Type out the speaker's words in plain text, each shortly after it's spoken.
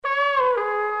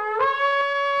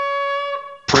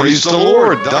Praise the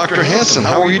Lord. Dr. Hanson,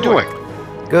 how are you doing?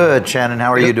 Good, Shannon.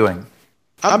 How are you doing?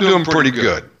 I'm doing pretty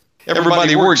good.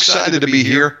 Everybody, we're excited to be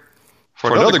here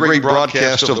for another great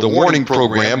broadcast of the Warning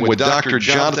Program with Dr.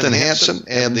 Jonathan Hanson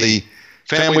and the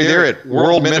family there at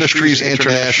World Ministries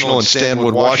International in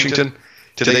Stanwood, Washington.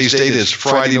 Today's date is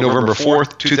Friday, November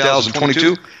 4th,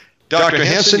 2022. Dr.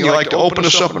 Hanson, you'd like to open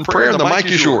us up in prayer? The mic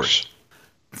is yours.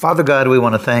 Father God, we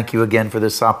want to thank you again for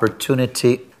this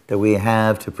opportunity that we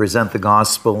have to present the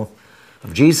gospel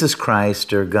of Jesus Christ,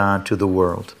 dear God, to the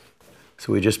world.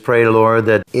 So we just pray, Lord,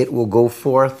 that it will go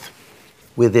forth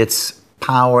with its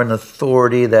power and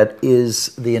authority that is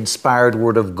the inspired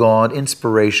Word of God,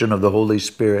 inspiration of the Holy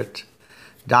Spirit,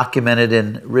 documented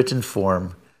in written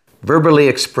form, verbally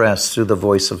expressed through the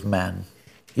voice of man.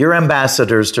 Your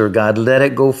ambassadors, dear God, let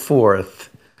it go forth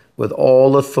with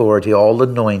all authority, all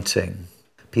anointing.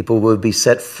 People will be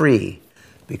set free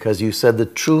because you said the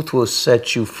truth will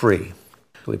set you free.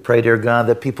 We pray, dear God,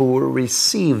 that people will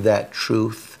receive that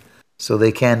truth so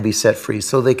they can be set free,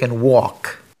 so they can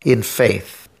walk in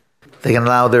faith. They can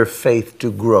allow their faith to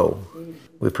grow.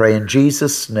 We pray in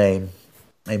Jesus' name,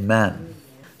 amen.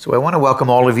 So I want to welcome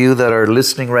all of you that are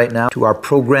listening right now to our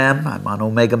program. I'm on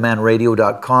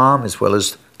OmegaManRadio.com as well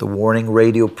as the Warning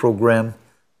Radio program,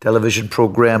 television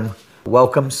program.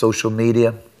 Welcome, social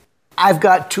media. I've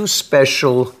got two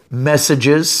special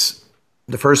messages.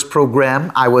 The first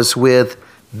program, I was with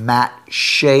Matt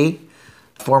Shea,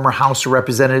 former House of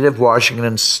Representative,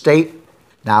 Washington State,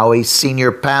 now a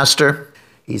senior pastor.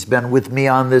 He's been with me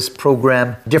on this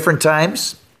program different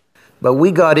times, but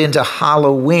we got into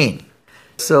Halloween.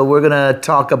 So we're going to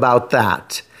talk about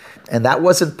that. And that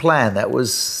wasn't planned. That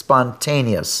was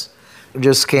spontaneous. It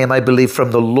just came, I believe,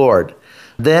 from the Lord.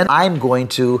 Then I'm going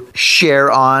to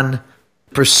share on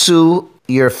pursue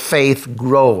your faith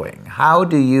growing. How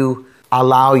do you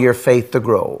allow your faith to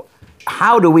grow?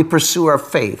 How do we pursue our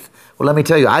faith? Well, let me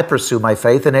tell you, I pursue my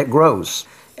faith and it grows.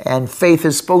 And faith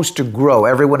is supposed to grow.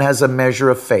 Everyone has a measure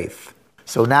of faith.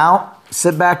 So now,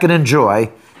 sit back and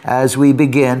enjoy as we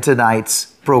begin tonight's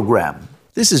program.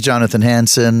 This is Jonathan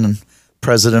Hanson,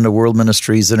 President of World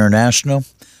Ministries International.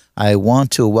 I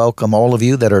want to welcome all of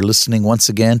you that are listening once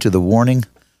again to the Warning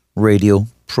Radio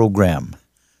program.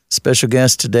 Special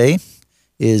guest today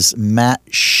is Matt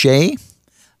Shea.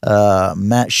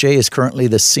 Matt Shea is currently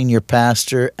the senior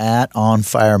pastor at On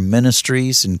Fire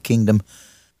Ministries in Kingdom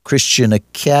Christian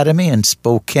Academy in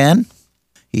Spokane.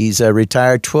 He's a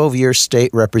retired 12-year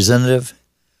state representative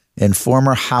and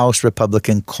former House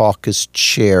Republican Caucus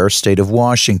Chair, State of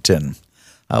Washington.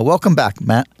 Welcome back,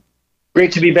 Matt.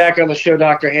 Great to be back on the show,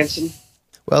 Dr. Hanson.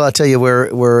 Well, I'll tell you,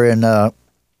 we're in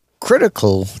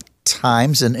critical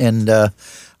times, and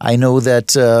I know that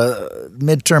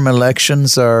midterm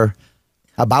elections are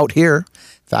about here.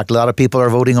 In fact, a lot of people are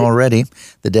voting already.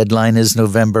 The deadline is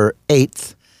November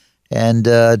 8th, and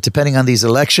depending on these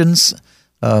elections,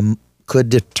 could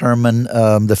determine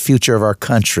the future of our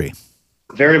country.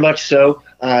 Very much so.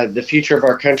 The future of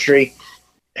our country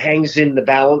hangs in the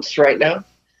balance right now,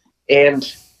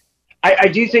 and I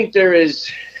do think there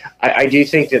is. I do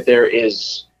think that there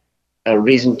is a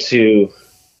reason to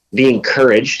be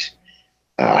encouraged.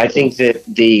 I think that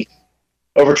the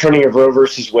overturning of Roe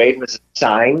versus Wade was a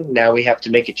sign. Now we have to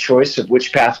make a choice of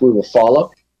which path we will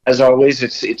follow. As always,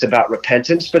 it's about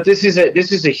repentance, but this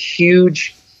is a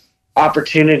huge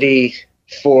opportunity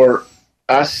for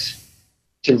us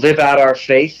to live out our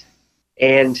faith,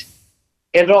 and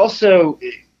also,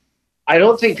 I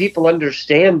don't think people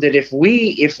understand that if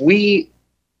we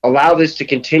allow this to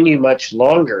continue much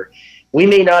longer, we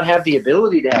may not have the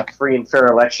ability to have free and fair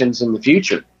elections in the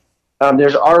future.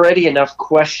 There's already enough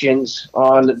questions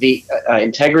on the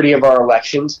integrity of our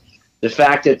elections, the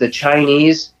fact that the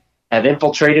Chinese have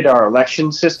infiltrated our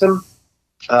election system,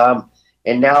 and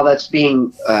now that's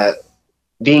being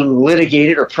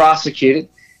litigated or prosecuted.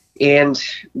 And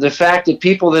the fact that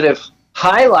people that have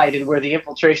highlighted where the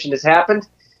infiltration has happened,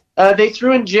 they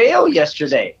threw in jail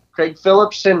yesterday. Craig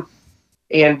Phillips and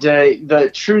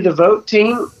the True the Vote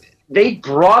team, they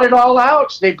brought it all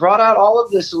out. They brought out all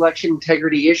of this election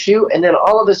integrity issue, and then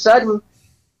all of a sudden,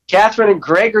 Catherine and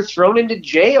Greg are thrown into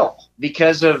jail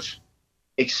because of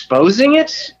exposing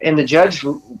it, and the judge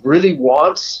really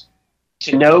wants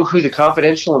to know who the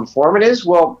confidential informant is.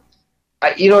 Well,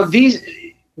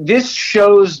 this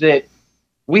shows that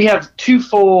we have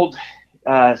twofold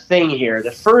thing here.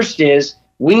 The first is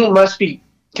we must be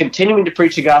continuing to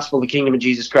preach the gospel of the kingdom of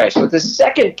Jesus Christ. But the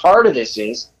second part of this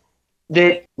is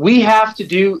that we have to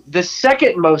do the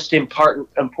second most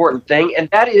important thing, and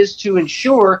that is to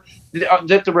ensure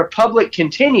that the republic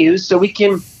continues so we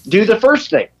can do the first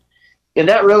thing. And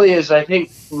that really is, I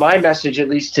think, my message, at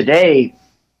least today,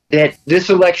 that this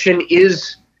election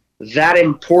is that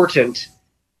important.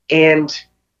 And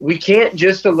we can't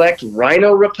just elect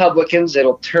rhino Republicans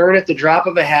that'll turn at the drop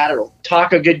of a hat, or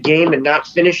talk a good game and not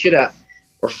finish it up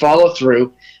or follow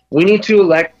through. We need to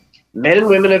elect men and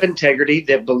women of integrity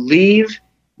that believe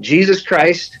Jesus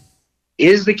Christ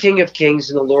is the King of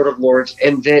Kings and the Lord of Lords,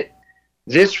 and that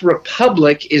this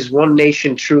republic is one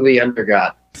nation truly under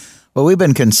God. Well, we've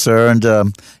been concerned,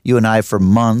 you and I, for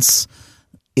months,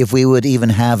 if we would even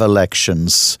have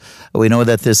elections. We know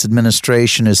that this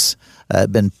administration has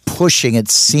been pushing it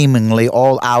seemingly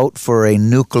all out for a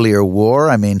nuclear war.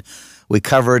 I mean, we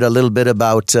covered a little bit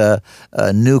about a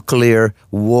nuclear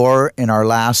war in our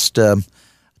last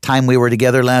time we were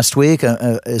together last week,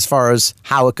 as far as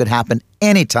how it could happen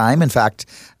anytime. In fact,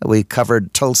 we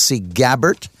covered Tulsi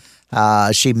Gabbard.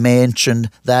 She mentioned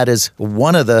that as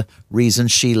one of the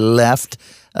reasons she left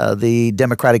the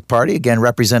Democratic Party, again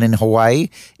representing Hawaii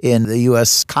in the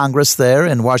U.S. Congress there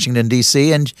in Washington,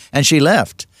 D.C., and she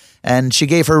left. And she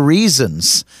gave her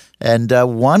reasons. And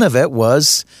one of it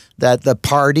was that the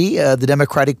party, the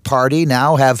Democratic Party,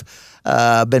 now have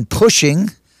been pushing,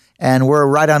 and we're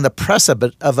right on the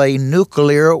precipice of a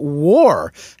nuclear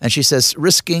war. And she says,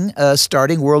 risking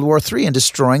starting World War III and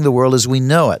destroying the world as we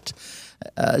know it.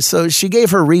 So she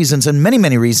gave her reasons, and many,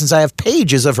 many reasons. I have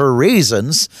pages of her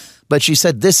reasons, but she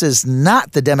said this is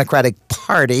not the Democratic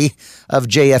Party of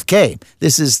JFK.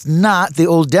 This is not the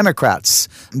old Democrats.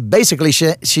 Basically,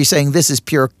 she's saying this is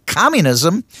pure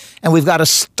communism, and we've got to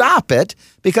stop it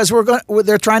because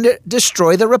they're trying to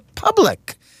destroy the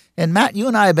republic. And Matt, you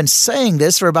and I have been saying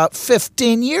this for about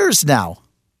 15 years now.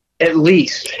 At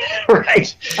least,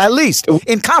 right? At least,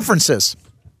 in conferences.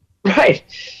 Right.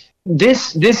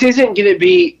 This isn't going to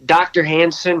be Dr.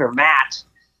 Hansen or Matt,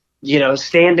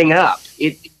 standing up.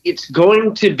 It's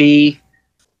going to be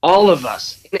all of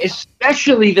us,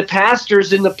 especially the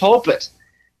pastors in the pulpit.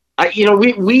 I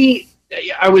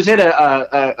was at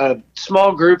a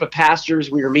small group of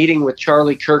pastors. We were meeting with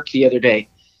Charlie Kirk the other day,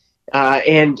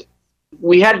 and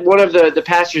we had one of the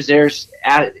pastors there.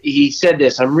 He said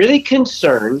this: "I'm really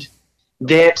concerned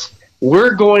that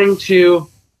we're going to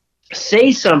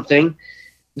say something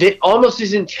that almost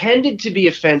is intended to be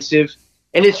offensive,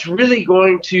 and it's really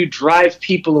going to drive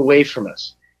people away from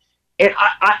us." And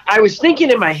I was thinking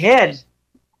in my head,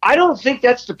 I don't think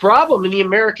that's the problem in the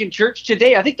American church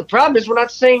today. I think the problem is we're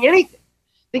not saying anything.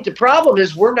 I think the problem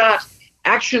is we're not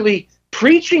actually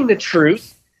preaching the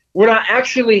truth. We're not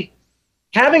actually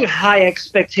having high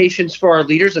expectations for our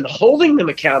leaders and holding them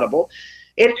accountable.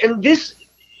 And this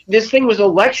thing with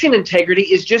election integrity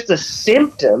is just a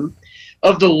symptom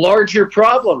of the larger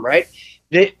problem, right?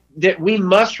 That we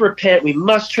must repent, we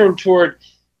must turn toward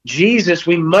Jesus,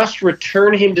 we must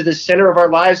return him to the center of our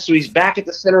lives so he's back at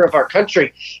the center of our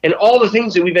country. And all the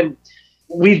things that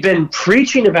we've been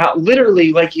preaching about,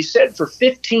 literally, like you said, for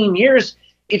 15 years,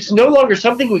 it's no longer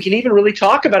something we can even really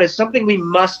talk about. It's something we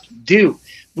must do.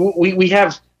 We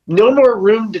have no more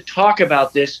room to talk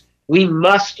about this. We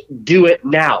must do it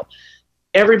now.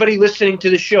 Everybody listening to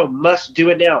the show must do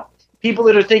it now. People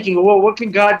that are thinking, well, what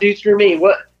can God do through me?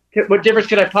 What difference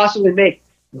can I possibly make?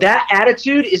 That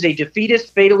attitude is a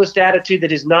defeatist, fatalist attitude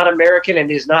that is not American and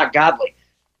is not godly.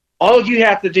 All you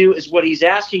have to do is what he's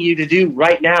asking you to do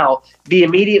right now, be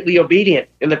immediately obedient.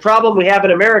 And the problem we have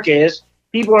in America is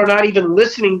people are not even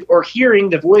listening or hearing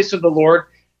the voice of the Lord,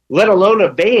 let alone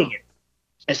obeying it.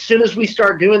 As soon as we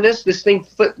start doing this thing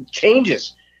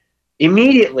changes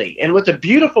immediately. And what the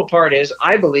beautiful part is,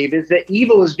 I believe, is that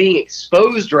evil is being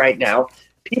exposed right now.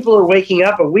 People are waking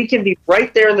up, and we can be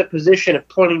right there in the position of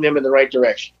pointing them in the right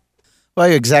direction. Well,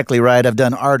 you're exactly right. I've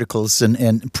done articles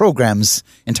and programs,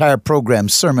 entire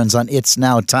programs, sermons on It's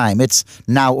Now Time. It's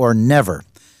now or never.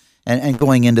 And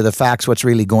going into the facts, what's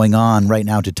really going on right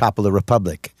now to topple the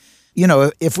republic.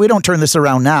 If we don't turn this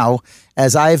around now,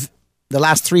 as I've the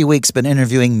last 3 weeks been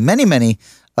interviewing many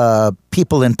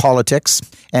people in politics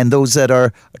and those that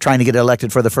are trying to get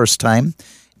elected for the first time,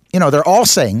 they're all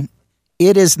saying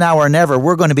it is now or never.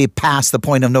 We're going to be past the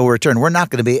point of no return. We're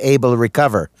not going to be able to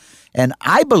recover. And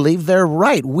I believe they're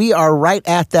right. We are right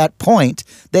at that point.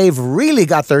 They've really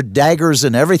got their daggers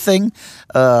and everything.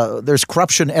 There's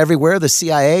corruption everywhere. The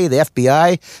CIA, the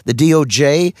FBI, the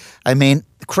DOJ. I mean,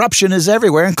 corruption is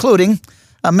everywhere, including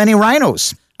many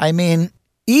rhinos. I mean,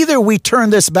 either we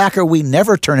turn this back or we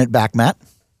never turn it back, Matt.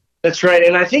 That's right.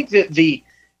 And I think that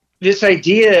this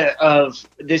idea of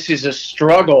this is a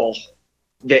struggle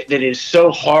that is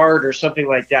so hard or something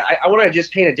like that, I want to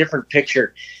just paint a different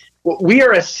picture. We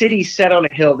are a city set on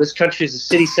a hill. This country is a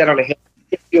city set on a hill.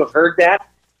 If you have heard that,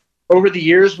 over the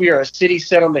years, we are a city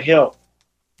set on the hill.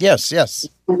 Yes, yes.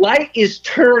 The light is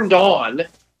turned on.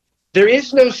 There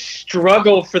is no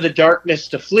struggle for the darkness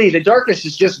to flee. The darkness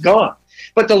is just gone.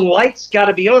 But the light's got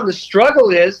to be on. The struggle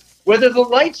is whether the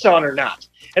light's on or not.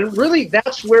 And really,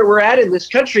 that's where we're at in this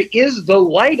country. Is the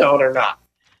light on or not?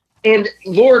 And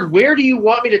Lord, where do you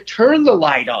want me to turn the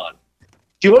light on?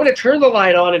 Do you want me to turn the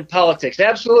light on in politics?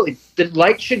 Absolutely. The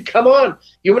light should come on.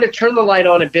 You want me to turn the light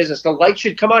on in business? The light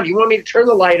should come on. You want me to turn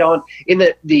the light on in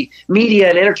the media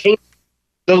and entertainment?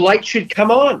 The light should come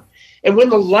on. And when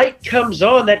the light comes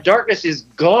on, that darkness is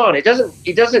gone. It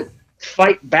doesn't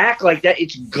fight back like that.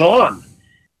 It's gone.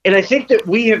 And I think that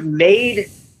we have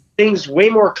made things way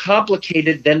more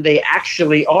complicated than they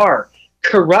actually are.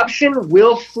 Corruption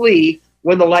will flee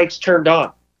when the light's turned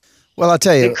on. Well, I'll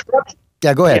tell you.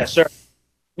 Yeah, go ahead. Yes, sir.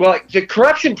 Well, the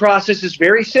corruption process is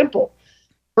very simple.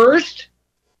 First,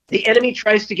 the enemy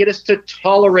tries to get us to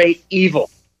tolerate evil.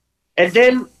 And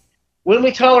then when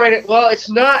we tolerate it, well, it's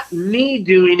not me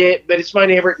doing it, but it's my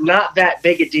neighbor, not that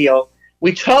big a deal.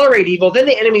 We tolerate evil. Then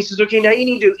the enemy says, okay, now you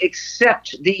need to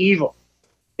accept the evil.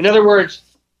 In other words,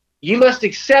 you must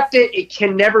accept it. It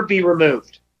can never be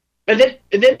removed. And then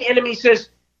the enemy says,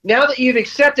 now that you've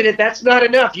accepted it, that's not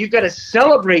enough. You've got to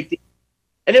celebrate the evil.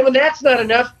 And then when that's not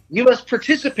enough, you must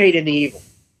participate in the evil.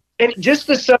 And just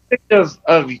the subject of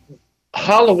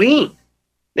Halloween,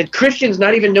 that Christians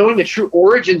not even knowing the true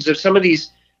origins of some of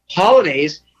these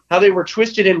holidays, how they were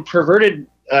twisted and perverted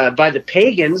by the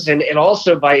pagans and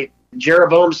also by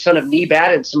Jeroboam, son of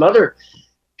Nebat, and some other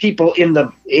people in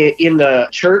the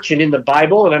church and in the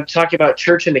Bible. And I'm talking about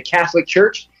church in the Catholic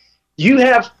Church. You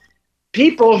have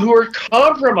people who are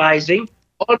compromising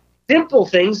on simple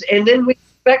things, and then we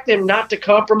expect them not to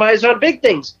compromise on big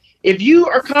things. If you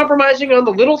are compromising on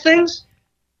the little things,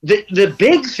 the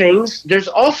big things, there's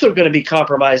also going to be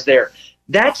compromise there.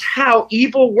 That's how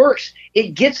evil works.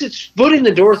 It gets its foot in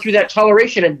the door through that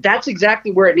toleration, and that's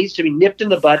exactly where it needs to be nipped in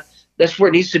the bud. That's where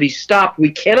it needs to be stopped.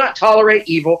 We cannot tolerate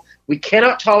evil. We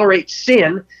cannot tolerate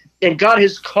sin, and God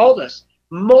has called us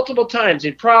multiple times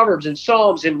in Proverbs, in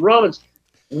Psalms, in Romans.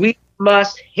 We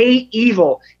must hate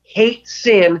evil, hate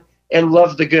sin, and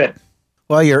love the good.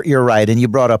 Well, you're right, and you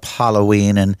brought up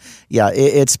Halloween, and yeah,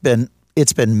 it's been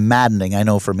maddening. I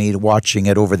know for me, watching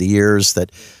it over the years,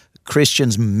 that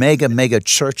Christians, mega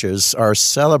churches are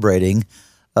celebrating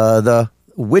the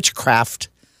witchcraft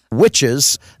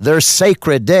witches, their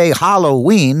sacred day,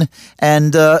 Halloween,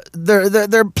 and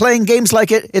they're playing games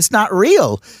like it's not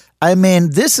real. I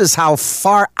mean, this is how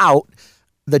far out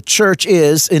the church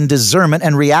is in discernment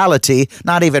and reality,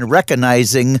 not even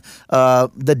recognizing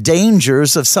the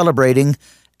dangers of celebrating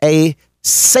a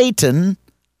Satan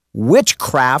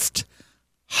witchcraft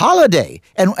holiday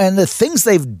and the things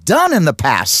they've done in the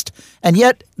past. And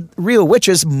yet real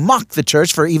witches mock the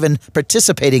church for even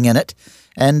participating in it.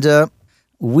 And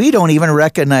we don't even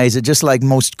recognize it, just like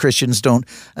most Christians don't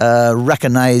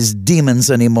recognize demons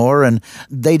anymore. And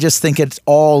they just think it's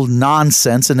all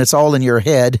nonsense and it's all in your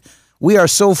head. We are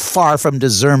so far from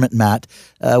discernment, Matt.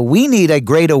 We need a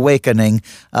great awakening.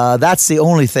 That's the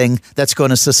only thing that's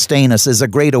going to sustain us, is a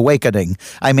great awakening.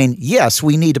 I mean, yes,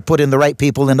 we need to put in the right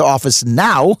people into office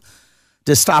now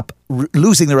to stop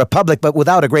losing the republic, but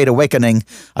without a great awakening,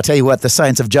 I'll tell you what, the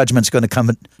science of judgment is going to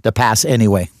come to pass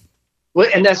anyway. Well,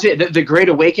 and that's it, the great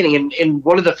awakening. And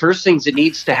one of the first things that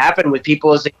needs to happen with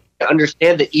people is they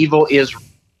understand that evil is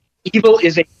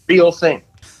a real thing.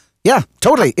 Yeah,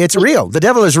 totally. It's real. The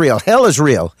devil is real. Hell is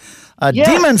real.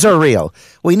 Demons are real.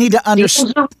 We need to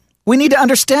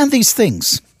understand these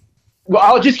things. Well,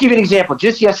 I'll just give you an example.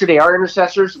 Just yesterday, our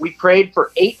intercessors, we prayed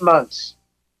for 8 months.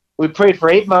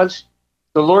 The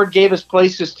Lord gave us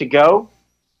places to go.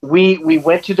 We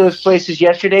went to those places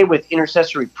yesterday with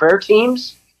intercessory prayer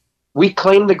teams. We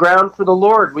claimed the ground for the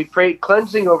Lord. We prayed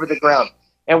cleansing over the ground.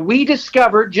 And we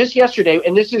discovered just yesterday,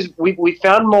 and this is, we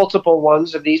found multiple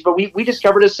ones of these, but we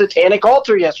discovered a satanic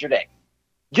altar yesterday.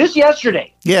 Just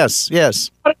yesterday. Yes.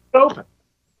 Open.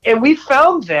 And we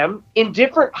found them in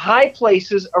different high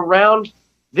places around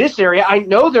this area. I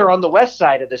know they're on the west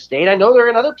side of the state. I know they're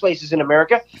in other places in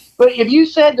America. But if you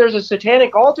said there's a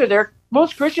satanic altar there,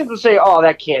 most Christians would say, oh,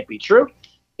 that can't be true.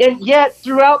 And yet,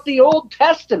 throughout the Old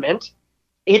Testament,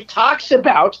 it talks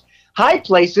about high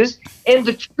places, and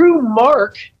the true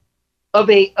mark of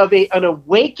an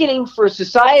awakening for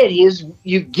society is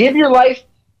you give your life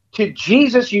to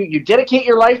Jesus, you dedicate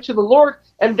your life to the Lord,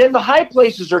 and then the high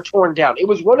places are torn down. It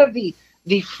was one of the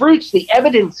fruits, the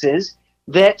evidences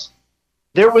that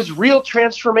there was real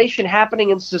transformation happening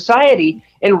in society.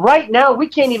 And right now, we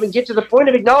can't even get to the point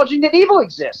of acknowledging that evil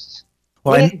exists.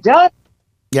 Well, it does.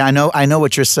 Yeah, I know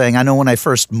what you're saying. I know when I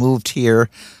first moved here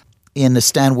in the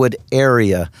Stanwood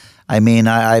area, I mean,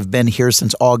 I've been here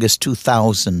since August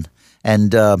 2000,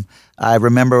 and I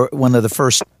remember one of the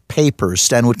first papers,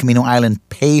 Stanwood Camino Island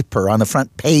paper, on the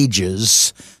front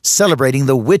pages celebrating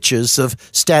the witches of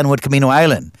Stanwood Camino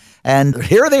Island. And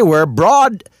here they were,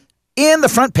 broad in the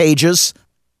front pages,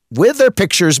 with their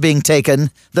pictures being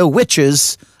taken, the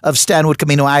witches of Stanwood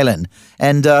Camino Island.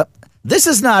 And this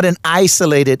is not an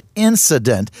isolated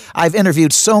incident. I've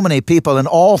interviewed so many people, and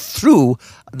all through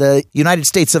the United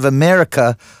States of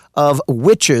America, of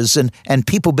witches and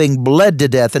people being bled to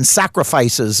death and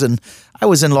sacrifices. And I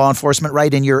was in law enforcement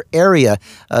right in your area,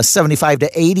 75 to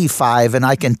 85, and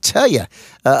I can tell you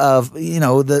of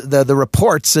the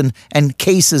reports and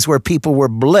cases where people were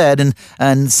bled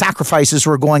and sacrifices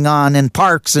were going on in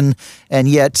parks, and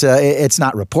yet it's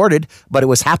not reported, but it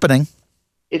was happening.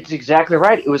 It's exactly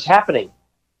right. It was happening.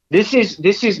 This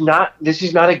is not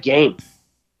a game.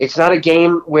 It's not a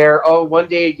game where, one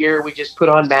day a year we just put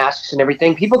on masks and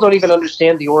everything. People don't even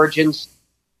understand the origins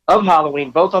of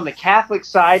Halloween, both on the Catholic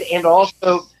side and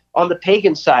also on the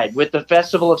pagan side, with the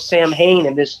festival of Samhain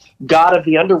and this god of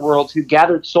the underworld who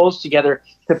gathered souls together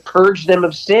to purge them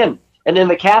of sin. And then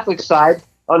the Catholic side,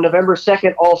 on November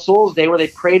 2nd, All Souls Day, where they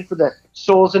prayed for the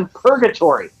souls in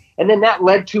purgatory. And then that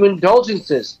led to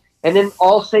indulgences. And then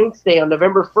All Saints Day on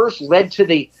November 1st led to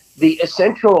the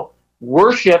essential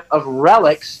worship of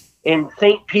relics in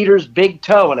St. Peter's big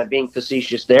toe, and I'm being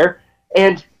facetious there.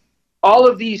 And all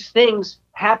of these things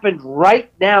happened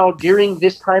right now during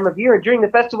this time of year. And during the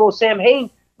Festival of Samhain,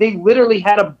 they literally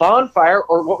had a bonfire,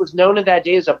 or what was known in that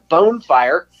day as a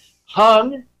bonfire,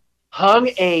 hung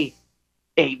a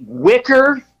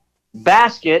wicker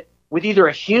basket with either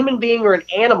a human being or an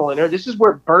animal in there. This is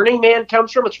where Burning Man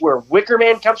comes from. It's where Wicker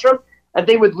Man comes from. And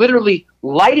they would literally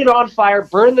light it on fire,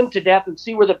 burn them to death, and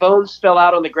see where the bones fell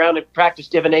out on the ground and practice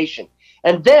divination.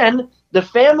 And then the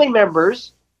family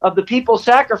members of the people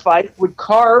sacrificed would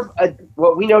carve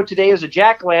what we know today as a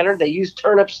jack-o'-lantern. They used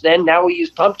turnips then. Now we use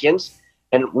pumpkins.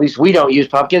 And at least we don't use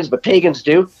pumpkins, but pagans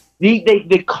do.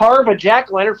 They carve a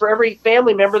jack-o'-lantern for every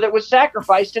family member that was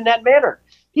sacrificed in that manner.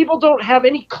 People don't have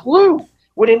any clue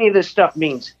what any of this stuff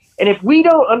means. And if we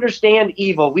don't understand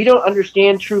evil, we don't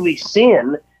understand truly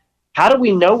sin, how do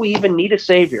we know we even need a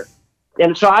Savior?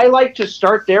 And so I like to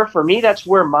start there. For me, that's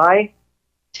where my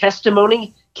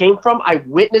testimony came from. I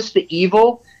witnessed the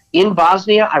evil in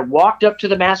Bosnia. I walked up to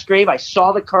the mass grave. I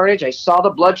saw the carnage. I saw the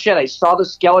bloodshed. I saw the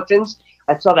skeletons.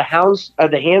 I saw the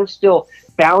hands still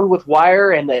bound with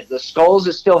wire, and the skulls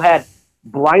that still had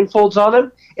blindfolds on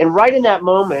them. And right in that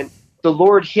moment, the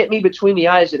Lord hit me between the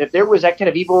eyes, that if there was that kind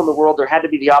of evil in the world, there had to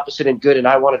be the opposite and good, and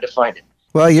I wanted to find it.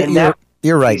 Well,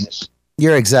 you're right. Jesus.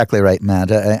 You're exactly right,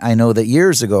 Matt. I know that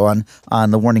years ago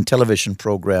on the Warning Television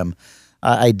program,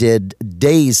 I did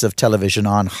days of television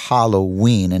on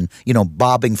Halloween and,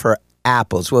 bobbing for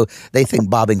apples. Well, they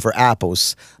think bobbing for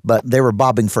apples, but they were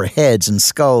bobbing for heads and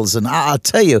skulls. And I'll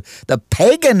tell you, the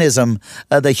paganism,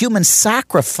 the human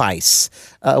sacrifice,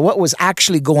 what was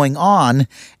actually going on,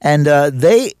 and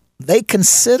they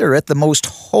consider it the most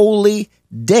holy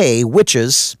day,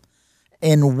 witches,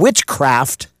 in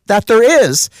witchcraft that there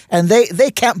is, and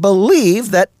they can't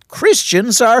believe that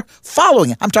Christians are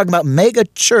following it. I'm talking about mega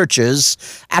churches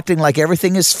acting like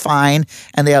everything is fine,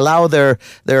 and they allow their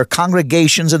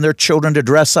congregations and their children to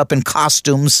dress up in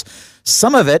costumes,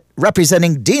 some of it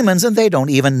representing demons, and they don't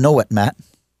even know it, Matt.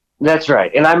 That's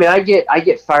right. And I mean, I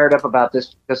get fired up about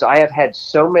this because I have had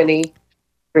so many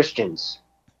Christians.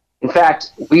 In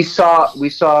fact, we saw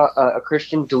a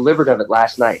Christian delivered of it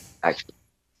last night, actually.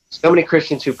 So many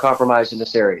Christians who've compromised in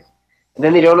this area. And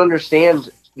then they don't understand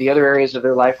the other areas of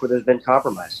their life where there's been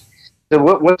compromise. So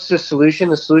what's the solution?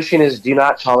 The solution is do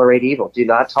not tolerate evil. Do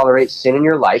not tolerate sin in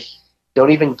your life.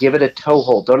 Don't even give it a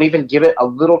toehold. Don't even give it a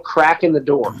little crack in the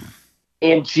door.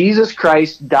 And Jesus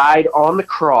Christ died on the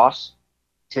cross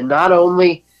to not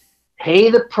only pay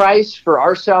the price for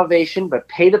our salvation, but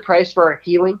pay the price for our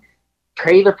healing,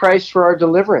 pay the price for our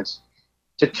deliverance,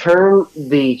 to turn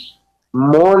the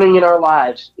mourning in our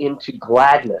lives into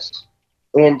gladness.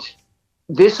 And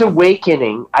this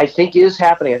awakening, I think, is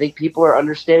happening. I think people are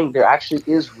understanding there actually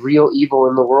is real evil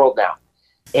in the world now.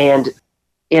 And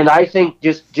I think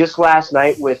just last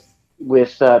night with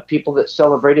people that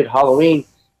celebrated Halloween,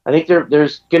 I think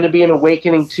there's going to be an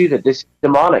awakening too, that this is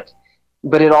demonic.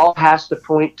 But it all has to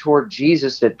point toward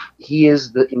Jesus, that he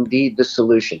is indeed the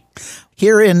solution.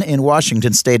 Here in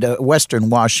Washington State,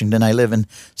 Western Washington, I live in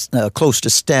close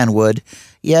to Stanwood,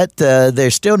 yet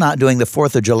they're still not doing the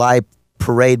 4th of July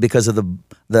parade because of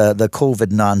the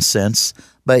COVID nonsense.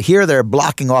 But here they're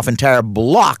blocking off entire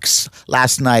blocks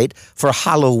last night for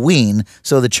Halloween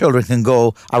so the children can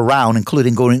go around,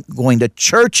 including going to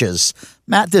churches.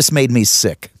 Matt, this made me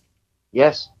sick.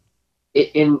 Yes.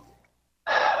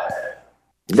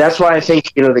 That's why I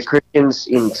think, the Christians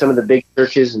in some of the big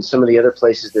churches and some of the other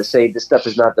places that say this stuff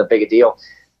is not that big a deal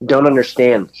don't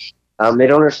understand. They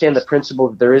don't understand the principle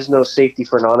that there is no safety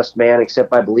for an honest man except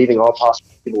by believing all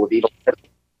possible people with evil.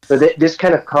 So this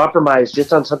kind of compromise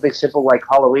just on something simple like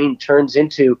Halloween turns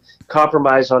into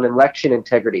compromise on election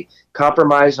integrity,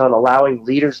 compromise on allowing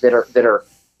leaders that are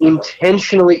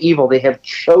intentionally evil. They have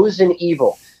chosen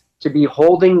evil to be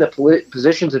holding the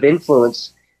positions of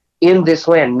influence in this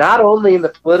land, not only in the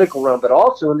political realm, but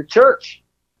also in the church.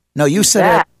 No, you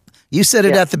said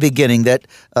it at the beginning that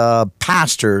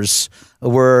pastors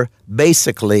were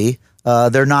basically,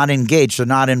 they're not engaged, they're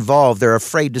not involved, they're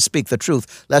afraid to speak the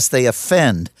truth lest they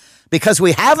offend. Because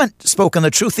we haven't spoken the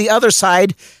truth, the other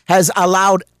side has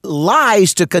allowed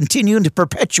lies to continue and to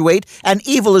perpetuate, and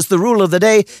evil is the rule of the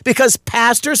day because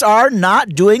pastors are not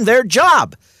doing their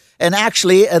job. And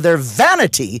actually, their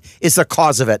vanity is the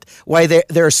cause of it, why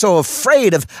they're so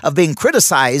afraid of being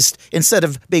criticized instead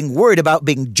of being worried about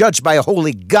being judged by a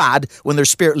holy God when their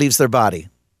spirit leaves their body.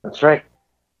 That's right.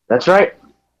 That,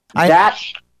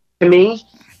 to me,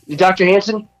 Dr.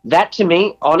 Hansen,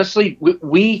 honestly,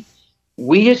 we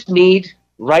just need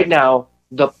right now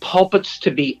the pulpits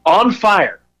to be on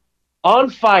fire.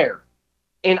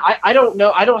 And I don't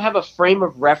know, I don't have a frame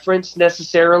of reference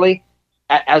necessarily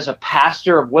as a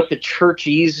pastor of what the church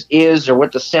is or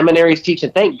what the seminaries teach,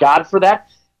 and thank God for that.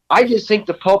 I just think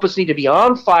the pulpits need to be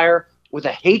on fire with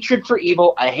a hatred for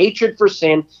evil, a hatred for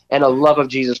sin, and a love of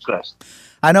Jesus Christ.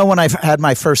 I know when I had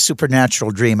my first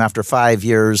supernatural dream after 5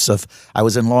 years I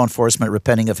was in law enforcement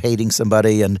repenting of hating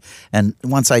somebody, and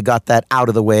once I got that out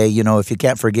of the way, if you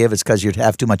can't forgive, it's because you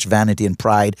have too much vanity and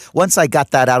pride. Once I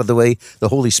got that out of the way, the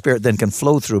Holy Spirit then can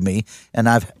flow through me, and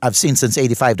I've seen since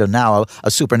 85 to now a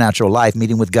supernatural life,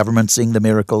 meeting with government, seeing the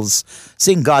miracles,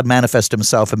 seeing God manifest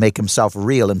himself and make himself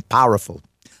real and powerful.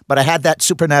 But I had that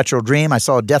supernatural dream. I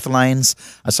saw death lines.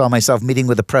 I saw myself meeting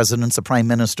with the presidents, the prime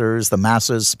ministers, the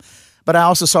masses. But I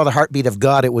also saw the heartbeat of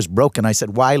God. It was broken. I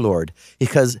said, why, Lord?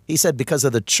 Because he said, because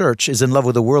of the church is in love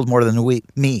with the world more than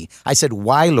me. I said,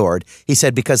 why, Lord? He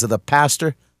said, because of the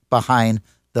pastor behind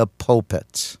the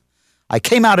pulpit. I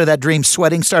came out of that dream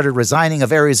sweating, started resigning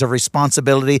of areas of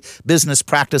responsibility, business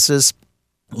practices,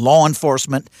 law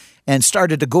enforcement, and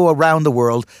started to go around the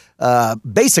world,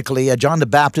 basically a John the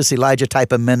Baptist, Elijah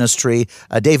type of ministry,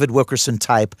 a David Wilkerson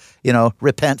type,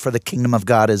 repent for the kingdom of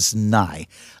God is nigh.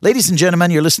 Ladies and gentlemen,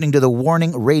 you're listening to the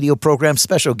Warning Radio program.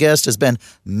 Special guest has been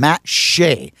Matt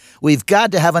Shea. We've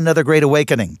got to have another great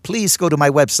awakening. Please go to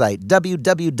my website,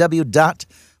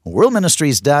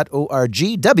 www.worldministries.org,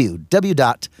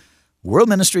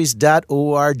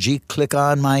 www.worldministries.org. Click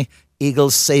on my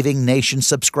Eagles Saving Nation.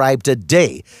 Subscribe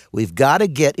today. We've got to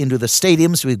get into the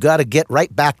stadiums. We've got to get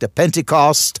right back to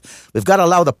Pentecost. We've got to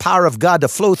allow the power of God to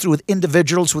flow through with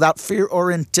individuals without fear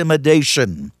or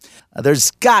intimidation.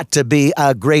 There's got to be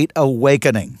a great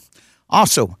awakening.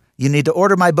 Also, you need to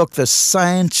order my book, The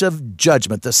Science of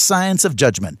Judgment, The Science of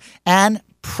Judgment, and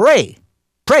pray.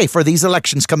 Pray for these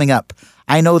elections coming up.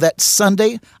 I know that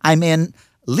Sunday I'm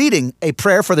leading a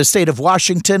prayer for the state of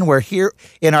Washington. We're here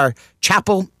in our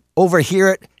chapel over here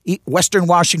at Western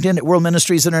Washington at World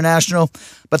Ministries International,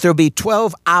 but there'll be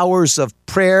 12 hours of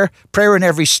prayer in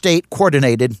every state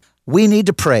coordinated. We need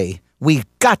to pray. We've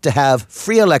got to have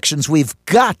free elections. We've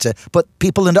got to put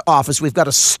people into office. We've got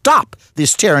to stop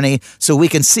this tyranny so we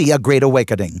can see a great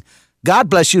awakening. God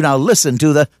bless you. Now listen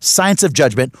to The Science of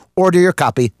Judgment. Order your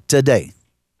copy today.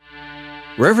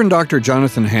 Reverend Dr.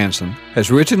 Jonathan Hansen has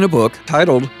written a book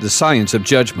titled The Science of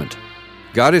Judgment.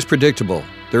 God is predictable.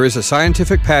 There is a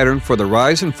scientific pattern for the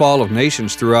rise and fall of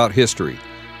nations throughout history.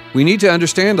 We need to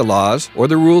understand the laws or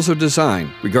the rules of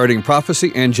design regarding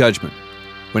prophecy and judgment.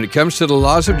 When it comes to the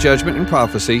laws of judgment and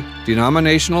prophecy,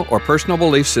 denominational or personal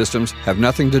belief systems have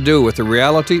nothing to do with the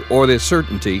reality or the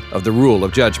certainty of the rule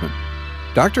of judgment.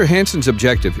 Dr. Hansen's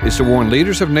objective is to warn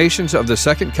leaders of nations of the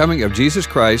second coming of Jesus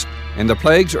Christ and the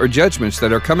plagues or judgments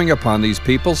that are coming upon these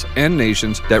peoples and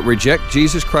nations that reject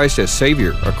Jesus Christ as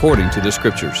Savior according to the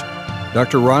Scriptures.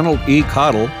 Dr. Ronald E.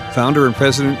 Cottle, founder and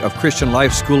president of Christian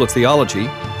Life School of Theology,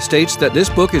 states that this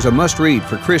book is a must-read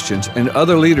for Christians and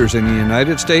other leaders in the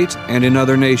United States and in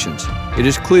other nations. It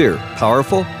is clear,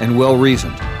 powerful, and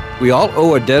well-reasoned. We all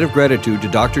owe a debt of gratitude to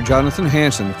Dr. Jonathan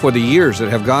Hansen for the years that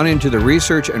have gone into the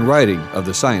research and writing of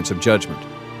The Science of Judgment.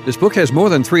 This book has more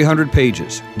than 300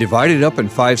 pages, divided up in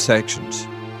 5 sections.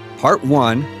 Part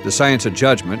 1, The Science of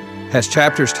Judgment, has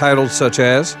chapters titled such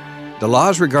as the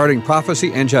laws regarding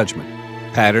prophecy and judgment,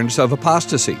 patterns of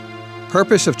apostasy,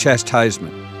 purpose of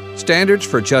chastisement, standards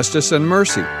for justice and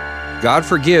mercy. God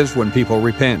forgives when people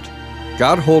repent.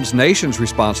 God holds nations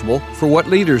responsible for what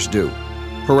leaders do.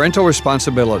 Parental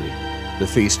responsibility, the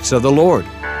feasts of the Lord,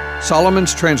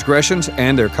 Solomon's transgressions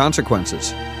and their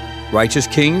consequences, righteous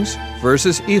kings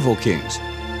versus evil kings,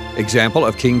 example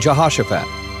of King Jehoshaphat,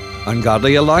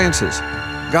 ungodly alliances.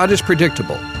 God is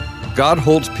predictable. God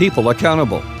holds people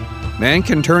accountable. Man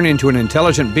can turn into an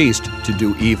intelligent beast to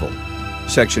do evil.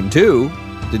 Section 2,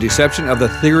 the deception of the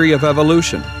theory of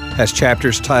evolution, has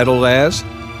chapters titled as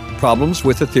Problems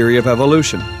with the Theory of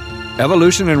Evolution,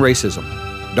 Evolution and Racism,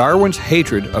 Darwin's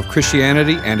Hatred of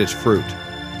Christianity and Its Fruit.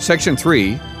 Section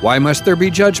 3, Why Must There Be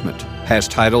Judgment, has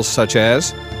titles such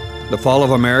as The Fall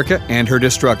of America and Her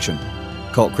Destruction,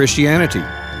 Cult Christianity,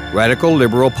 Radical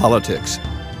Liberal Politics.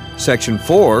 Section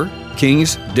 4,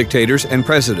 Kings, Dictators, and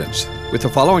Presidents, with the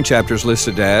following chapters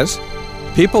listed as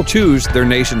People Choose Their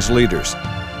Nation's Leaders,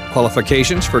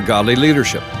 Qualifications for Godly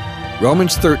Leadership,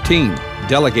 Romans 13,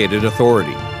 Delegated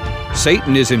Authority.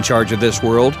 Satan is in charge of this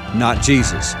world, not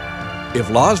Jesus. If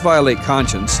laws violate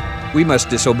conscience, we must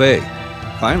disobey.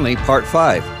 Finally, Part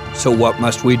 5, So What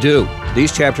Must We Do?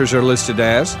 These chapters are listed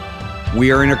as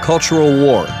We Are in a Cultural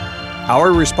War,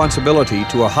 Our Responsibility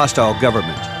to a Hostile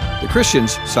Government, The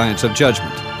Christian's Science of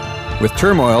Judgment. With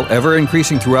turmoil ever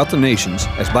increasing throughout the nations,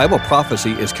 as Bible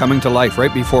prophecy is coming to life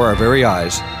right before our very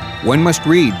eyes, one must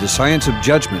read The Science of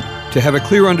Judgment to have a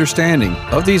clear understanding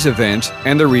of these events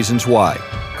and the reasons why.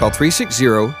 Call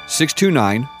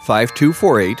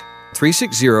 360-629-5248,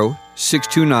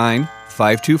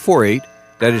 360-629-5248,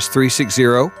 that is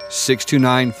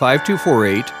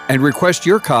 360-629-5248, and request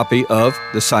your copy of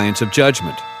The Science of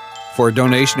Judgment for a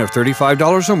donation of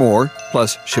 $35 or more,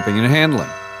 plus shipping and handling.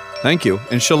 Thank you,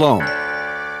 and shalom.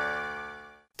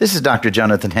 This is Dr.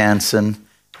 Jonathan Hansen,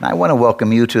 and I want to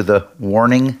welcome you to the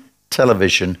Warning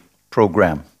Television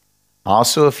program.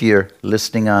 Also, if you're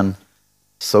listening on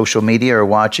social media or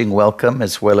watching, welcome,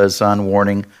 as well as on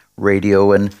Warning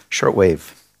Radio and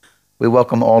Shortwave. We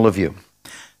welcome all of you.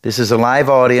 This is a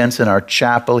live audience in our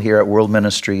chapel here at World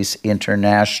Ministries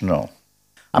International.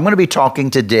 I'm going to be talking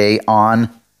today on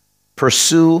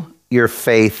Pursue Your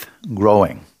Faith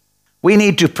Growing. We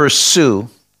need to pursue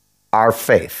our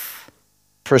faith.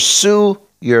 Pursue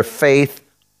your faith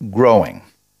growing.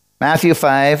 Matthew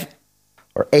 5,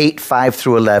 or 8, 5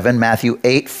 through 11, Matthew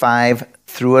 8, 5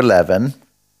 through 11,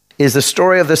 is the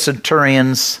story of the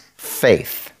centurion's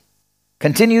faith.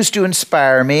 Continues to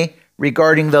inspire me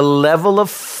regarding the level of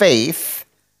faith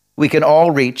we can all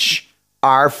reach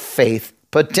our faith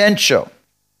potential.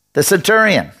 The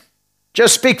centurion,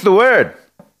 just speak the word.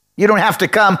 You don't have to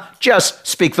come, just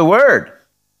speak the word.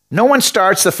 No one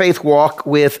starts the faith walk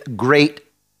with great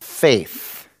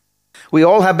faith. We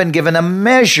all have been given a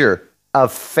measure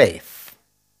of faith.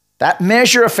 That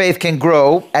measure of faith can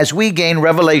grow as we gain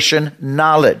revelation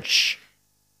knowledge,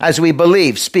 as we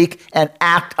believe, speak, and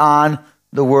act on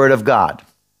the Word of God.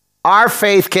 Our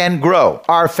faith can grow.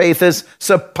 Our faith is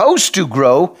supposed to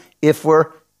grow if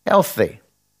we're healthy.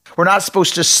 We're not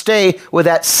supposed to stay with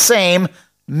that same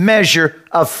measure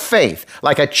of faith.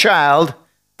 Like a child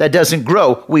that doesn't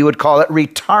grow, we would call it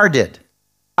retarded.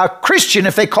 A Christian,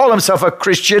 if they call themselves a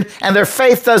Christian and their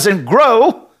faith doesn't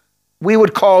grow, we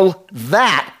would call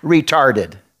that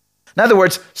retarded. In other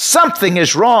words, something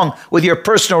is wrong with your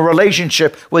personal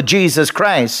relationship with Jesus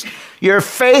Christ. Your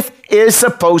faith is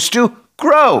supposed to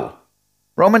grow.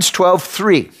 Romans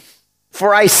 12:3.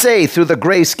 For I say, through the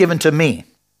grace given to me,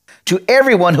 to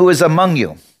everyone who is among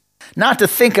you, not to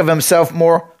think of himself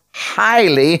more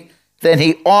highly than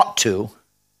he ought to,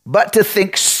 but to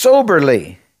think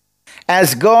soberly,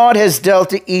 as God has dealt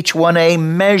to each one a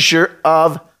measure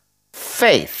of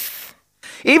faith.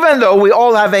 Even though we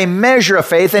all have a measure of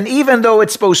faith, and even though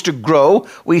it's supposed to grow,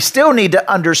 we still need to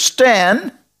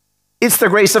understand it's the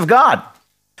grace of God.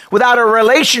 Without a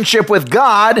relationship with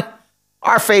God,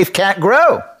 our faith can't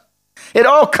grow. It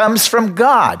all comes from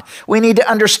God. We need to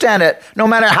understand it. No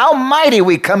matter how mighty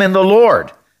we come in the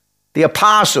Lord, the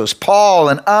apostles, Paul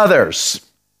and others,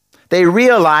 they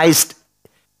realized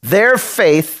their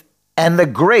faith and the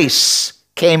grace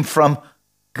came from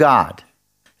God.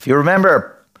 If you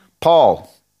remember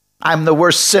Paul, I'm the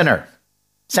worst sinner.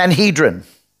 Sanhedrin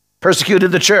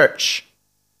persecuted the church.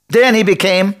 Then he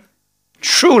became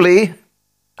truly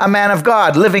a man of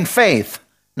God, living faith.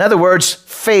 In other words,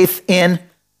 faith in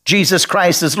Jesus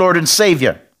Christ as Lord and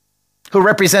Savior, who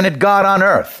represented God on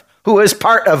earth, who is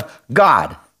part of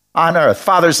God on earth,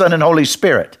 Father, Son, and Holy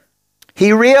Spirit.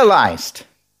 He realized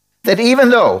that even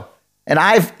though And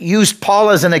I've used Paul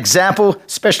as an example,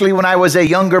 especially when I was a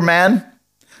younger man.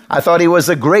 I thought he was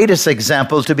the greatest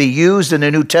example to be used in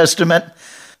the New Testament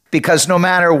because no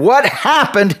matter what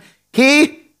happened,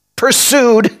 he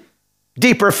pursued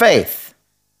deeper faith.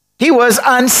 He was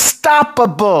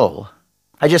unstoppable.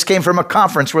 I just came from a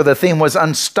conference where the theme was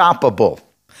unstoppable.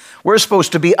 We're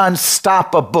supposed to be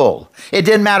unstoppable. It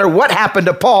didn't matter what happened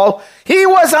to Paul. He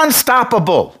was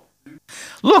unstoppable.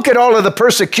 Look at all of the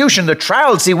persecution, the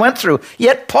trials he went through.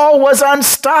 Yet Paul was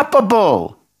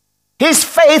unstoppable. His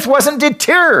faith wasn't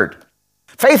deterred.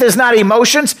 Faith is not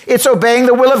emotions. It's obeying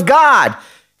the will of God.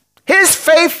 His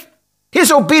faith,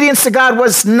 his obedience to God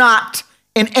was not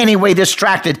in any way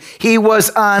distracted. He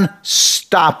was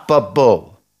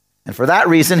unstoppable. And for that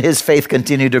reason, his faith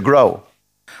continued to grow.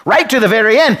 Right to the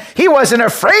very end, he wasn't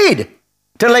afraid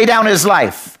to lay down his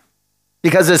life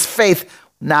because his faith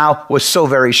now was so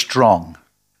very strong.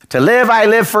 To live, I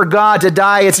live for God. To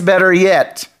die, it's better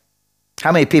yet.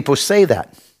 How many people say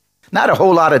that? Not a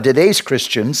whole lot of today's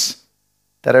Christians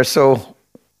that are so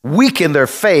weak in their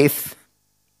faith,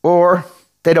 or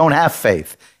they don't have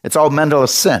faith. It's all mental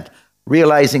assent,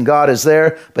 realizing God is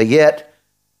there, but yet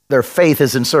their faith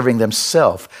is in serving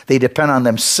themselves. They depend on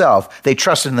themselves. They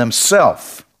trust in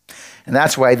themselves. And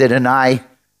that's why they deny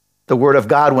the word of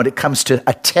God when it comes to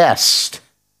a test.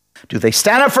 Do they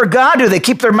stand up for God? Do they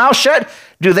keep their mouth shut?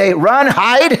 Do they run,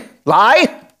 hide,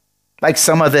 lie? Like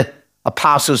some of the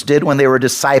apostles did when they were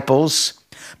disciples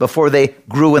before they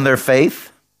grew in their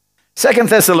faith. 2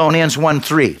 Thessalonians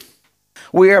 1:3.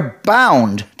 We are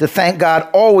bound to thank God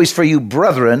always for you,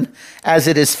 brethren, as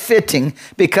it is fitting,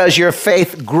 because your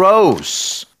faith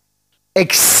grows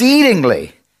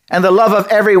exceedingly, and the love of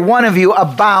every one of you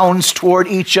abounds toward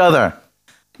each other.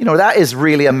 You know, that is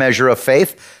really a measure of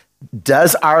faith.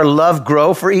 Does our love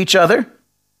grow for each other?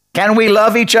 Can we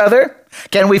love each other?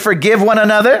 Can we forgive one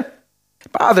another?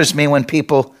 It bothers me when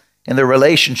people in their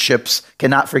relationships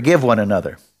cannot forgive one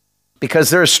another,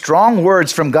 because there are strong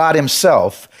words from God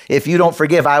himself. If you don't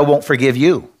forgive, I won't forgive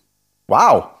you.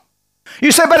 Wow.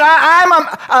 You say, but I'm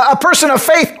a person of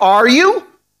faith. Are you?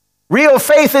 Real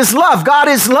faith is love. God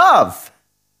is love.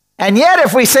 And yet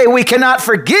if we say we cannot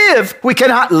forgive, we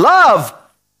cannot love,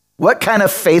 what kind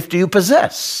of faith do you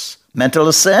possess? Mental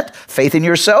assent? Faith in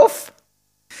yourself?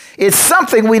 It's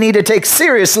something we need to take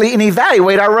seriously and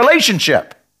evaluate our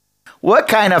relationship. What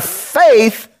kind of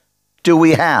faith do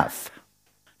we have?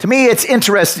 To me, it's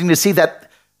interesting to see that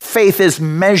faith is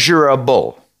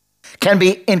measurable, can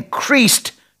be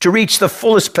increased to reach the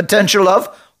fullest potential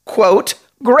of, quote,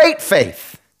 great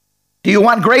faith. Do you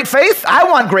want great faith? I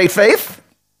want great faith.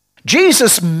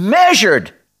 Jesus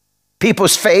measured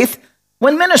people's faith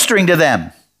when ministering to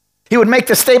them. He would make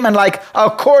the statement like,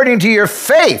 according to your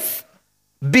faith,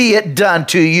 be it done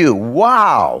to you.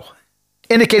 Wow.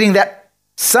 Indicating that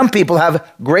some people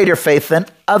have greater faith than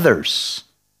others.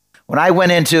 When I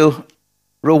went into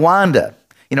Rwanda,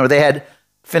 they had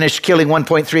finished killing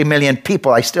 1.3 million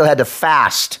people. I still had to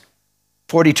fast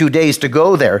 42 days to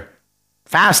go there.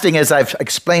 Fasting, as I've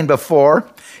explained before,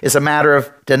 is a matter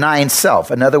of denying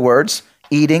self. In other words,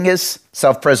 eating is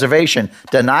self-preservation.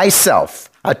 Deny self,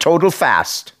 a total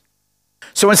fast.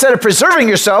 So instead of preserving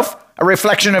yourself, a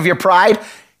reflection of your pride,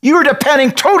 you're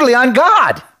depending totally on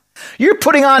God. You're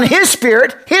putting on his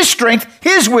spirit, his strength,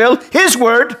 his will, his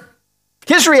word,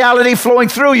 his reality flowing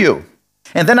through you.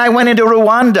 And then I went into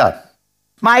Rwanda.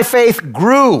 My faith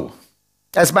grew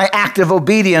as my active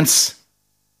obedience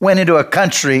went into a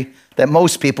country that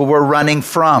most people were running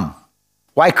from.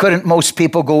 Why couldn't most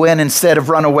people go in instead of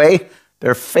run away?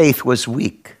 Their faith was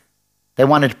weak. They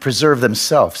wanted to preserve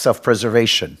themselves,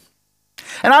 self-preservation.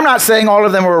 And I'm not saying all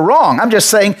of them were wrong. I'm just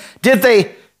saying, did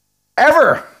they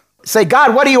ever say,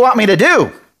 God, what do you want me to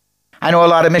do? I know a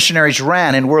lot of missionaries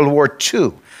ran in World War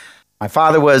II. My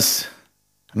father was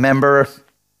a member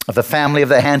of the family of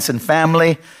the Hansen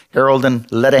family. Harold and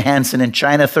Letta Hansen in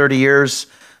China, 30 years.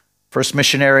 First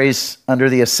missionaries under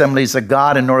the Assemblies of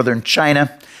God in northern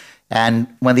China. And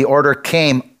when the order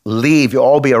came, leave, you'll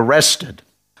all be arrested.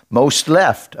 Most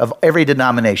left of every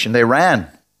denomination. They ran.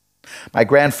 My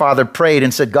grandfather prayed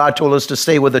and said, God told us to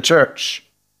stay with the church.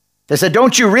 They said,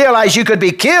 don't you realize you could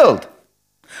be killed?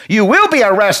 You will be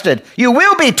arrested. You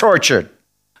will be tortured.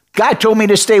 God told me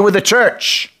to stay with the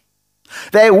church.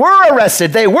 They were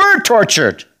arrested. They were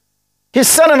tortured. His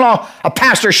son-in-law, a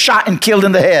pastor, shot and killed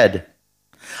in the head.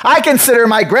 I consider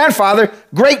my grandfather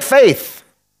great faith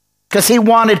because he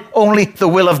wanted only the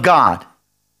will of God.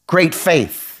 Great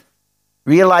faith.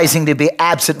 Realizing to be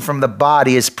absent from the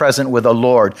body is present with the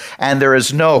Lord, and there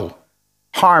is no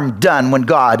harm done when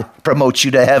God promotes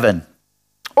you to heaven.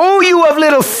 Oh, you of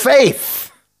little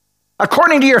faith.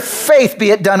 According to your faith be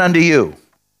it done unto you.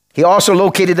 He also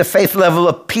located the faith level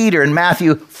of Peter in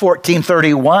Matthew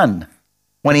 14:31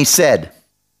 when he said,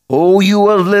 "O you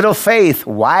of little faith,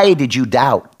 why did you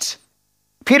doubt?"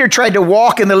 Peter tried to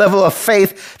walk in the level of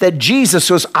faith that Jesus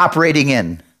was operating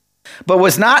in, but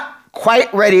was not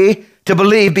quite ready to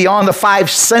believe beyond the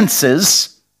five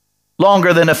senses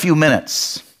longer than a few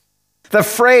minutes. The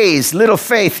phrase little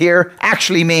faith here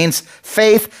actually means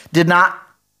faith did not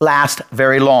last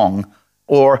very long,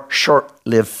 or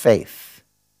short-lived faith.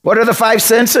 What are the five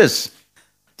senses?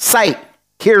 Sight,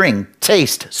 hearing,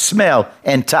 taste, smell,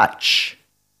 and touch.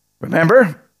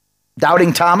 Remember,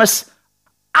 doubting Thomas?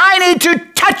 I need to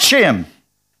touch him.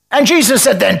 And Jesus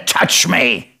said, then touch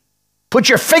me. Put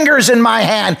your fingers in my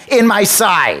hand, in my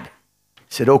side. He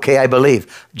said, okay, I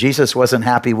believe. Jesus wasn't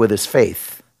happy with his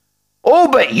faith. Oh,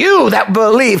 but you that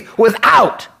believe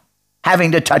without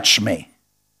having to touch me.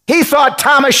 He thought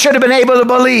Thomas should have been able to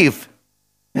believe,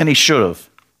 and he should have.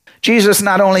 Jesus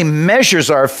not only measures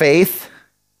our faith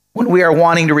when we are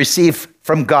wanting to receive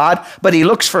from God, but he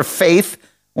looks for faith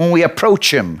when we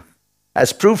approach him,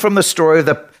 as proved from the story of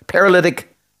the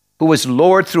paralytic who was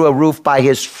lowered through a roof by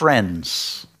his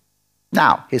friends.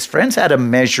 Now, his friends had a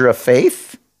measure of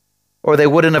faith, or they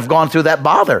wouldn't have gone through that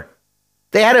bother.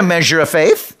 They had a measure of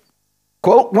faith.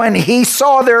 Quote, when he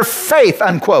saw their faith,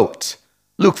 unquote.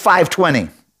 Luke 5:20.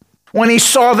 When he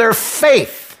saw their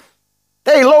faith,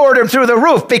 they lowered him through the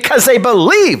roof because they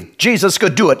believed Jesus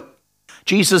could do it.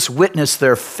 Jesus witnessed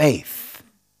their faith.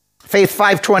 Faith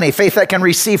 5:20, faith that can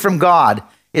receive from God,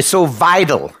 is so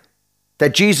vital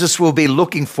that Jesus will be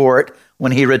looking for it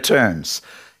when he returns.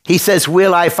 He says,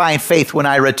 will I find faith when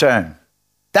I return?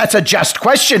 That's a just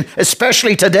question,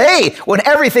 especially today when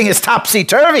everything is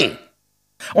topsy-turvy.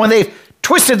 When they've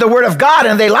twisted the word of God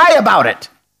and they lie about it.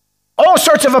 All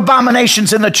sorts of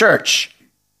abominations in the church.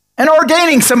 And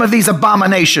ordaining some of these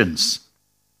abominations.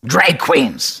 Drag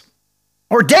queens.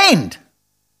 Ordained.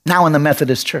 Now in the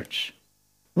Methodist Church.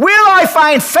 Will I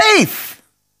find faith?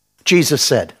 Jesus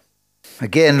said.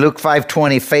 Again, Luke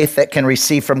 5:20, faith that can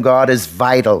receive from God is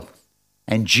vital.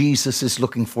 And Jesus is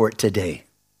looking for it today.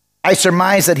 I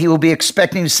surmise that he will be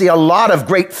expecting to see a lot of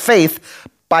great faith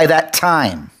by that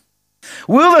time.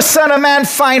 Will the Son of Man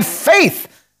find faith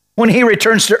when he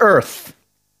returns to earth?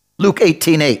 Luke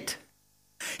 18:8.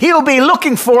 He'll be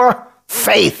looking for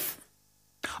faith.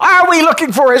 Are we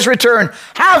looking for his return?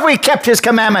 Have we kept his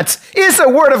commandments? Is the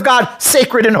word of God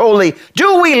sacred and holy?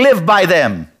 Do we live by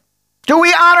them? Do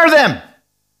we honor them?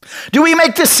 Do we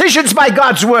make decisions by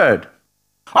God's word?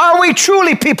 Are we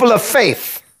truly people of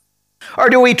faith? Or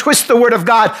do we twist the word of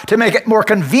God to make it more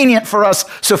convenient for us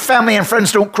so family and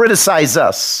friends don't criticize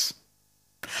us?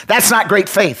 That's not great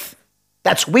faith.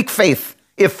 That's weak faith,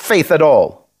 if faith at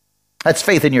all. That's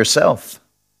faith in yourself.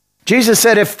 Jesus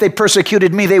said, if they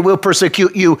persecuted me, they will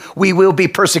persecute you. We will be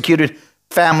persecuted,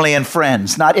 family and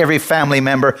friends. Not every family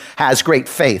member has great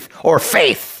faith or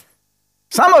faith.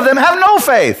 Some of them have no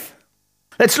faith.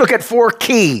 Let's look at 4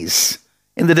 keys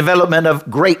in the development of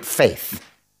great faith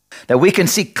that we can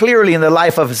see clearly in the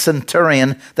life of a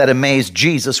centurion that amazed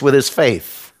Jesus with his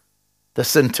faith. The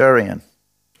centurion.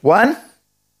 1,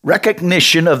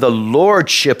 recognition of the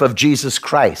lordship of Jesus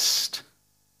Christ.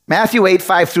 Matthew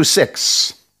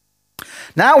 8:5-6.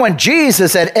 Now when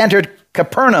Jesus had entered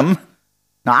Capernaum,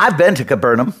 now I've been to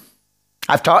Capernaum.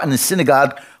 I've taught in the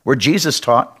synagogue where Jesus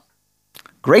taught.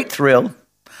 Great thrill.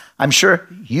 I'm sure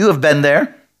you have been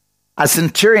there. A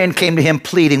centurion came to him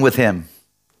pleading with him,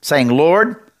 saying,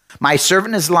 Lord, my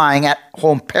servant is lying at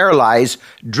home paralyzed,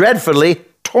 dreadfully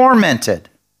tormented.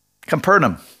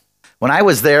 Capernaum. When I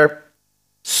was there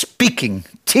speaking,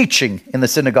 teaching in the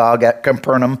synagogue at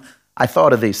Capernaum, I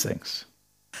thought of these things.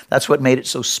 That's what made it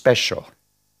so special.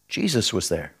 Jesus was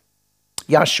there.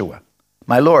 Yahshua,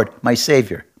 my Lord, my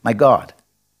Savior, my God.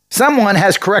 Someone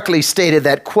has correctly stated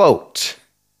that, quote,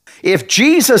 if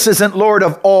Jesus isn't Lord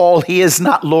of all, he is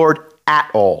not Lord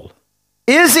at all.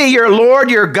 Is he your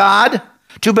Lord, your God?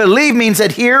 To believe means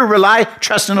adhere, rely,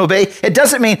 trust, and obey. It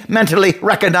doesn't mean mentally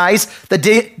recognize.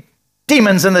 The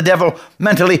demons and the devil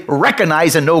mentally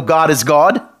recognize and know God is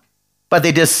God, but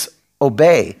they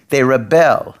disobey. They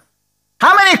rebel.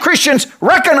 How many Christians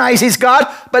recognize he's God,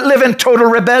 but live in total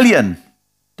rebellion?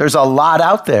 There's a lot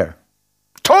out there.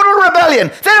 Total rebellion.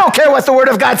 They don't care what the Word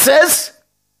of God says.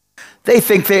 They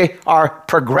think they are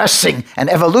progressing and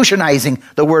evolutionizing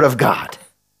the Word of God.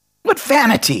 What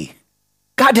vanity.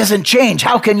 God doesn't change.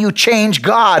 How can you change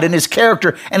God and his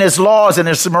character and his laws and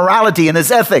his morality and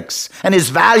his ethics and his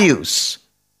values?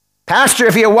 Pastor,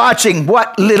 if you're watching,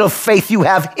 what little faith you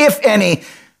have, if any,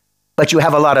 but you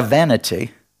have a lot of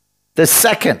vanity. The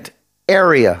second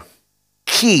area,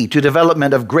 key to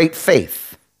development of great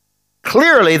faith.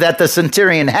 Clearly that the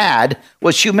centurion had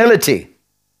was humility.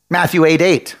 Matthew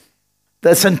 8:8.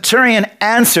 The centurion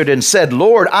answered and said,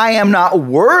 Lord, I am not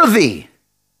worthy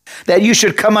that you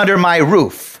should come under my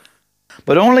roof,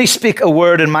 but only speak a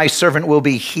word and my servant will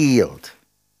be healed.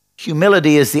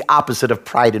 Humility is the opposite of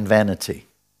pride and vanity.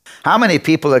 How many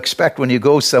people expect when you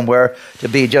go somewhere to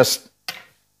be just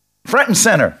front and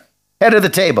center, head of the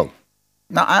table?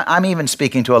 Now, I'm even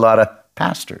speaking to a lot of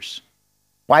pastors.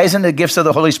 Why isn't the gifts of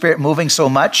the Holy Spirit moving so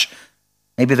much?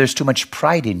 Maybe there's too much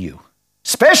pride in you.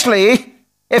 Especially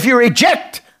if you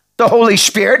reject the Holy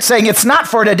Spirit, saying it's not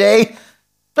for today,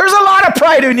 there's a lot of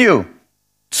pride in you.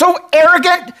 So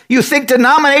arrogant, you think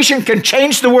denomination can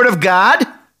change the Word of God?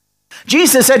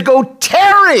 Jesus said, go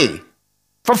tarry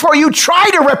before you try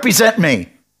to represent me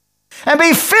and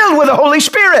be filled with the Holy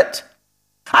Spirit.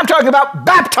 I'm talking about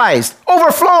baptized,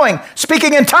 overflowing,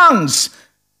 speaking in tongues,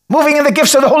 moving in the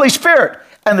gifts of the Holy Spirit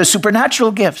and the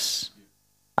supernatural gifts.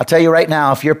 I'll tell you right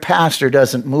now, if your pastor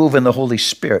doesn't move in the Holy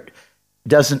Spirit,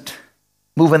 doesn't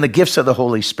move in the gifts of the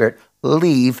Holy Spirit,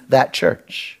 leave that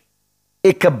church.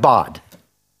 Ichabod.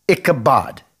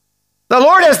 Ichabod. The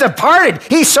Lord has departed.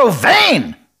 He's so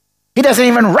vain. He doesn't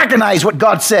even recognize what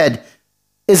God said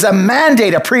is a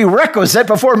mandate, a prerequisite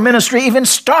before ministry even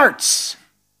starts.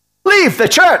 Leave the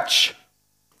church.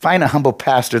 Find a humble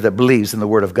pastor that believes in the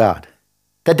Word of God,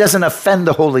 that doesn't offend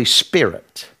the Holy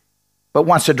Spirit, but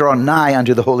wants to draw nigh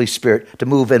unto the Holy Spirit to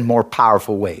move in more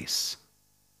powerful ways.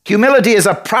 Humility is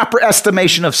a proper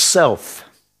estimation of self.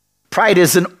 Pride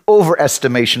is an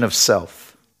overestimation of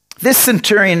self. This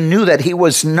centurion knew that he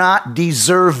was not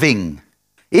deserving.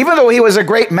 Even though he was a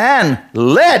great man,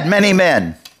 led many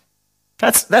men.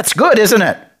 That's good, isn't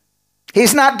it?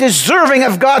 He's not deserving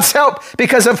of God's help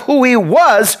because of who he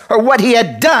was or what he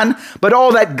had done, but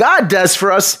all that God does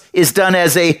for us is done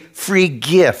as a free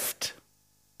gift.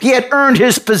 He had earned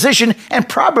his position and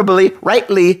probably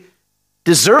rightly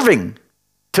deserving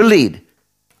to lead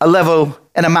a level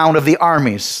and amount of the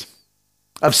armies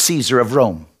of Caesar of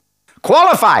Rome.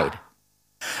 Qualified.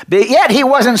 But yet he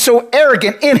wasn't so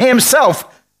arrogant in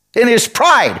himself, in his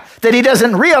pride, that he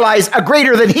doesn't realize a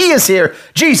greater than he is here,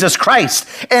 Jesus Christ.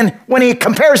 And when he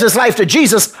compares his life to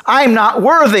Jesus, I'm not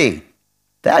worthy.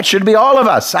 That should be all of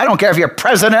us. I don't care if you're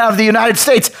president of the United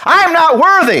States. I'm not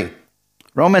worthy.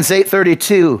 Romans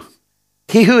 8:32,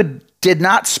 he who did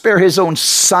not spare his own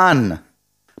son,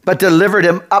 but delivered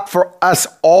him up for us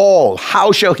all,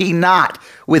 how shall he not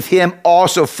with him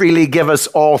also freely give us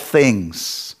all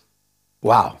things?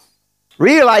 Wow.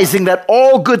 Realizing that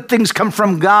all good things come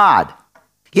from God.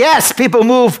 Yes, people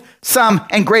move some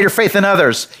in greater faith than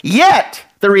others. Yet,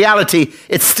 the reality,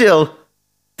 it's still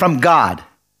from God.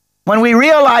 When we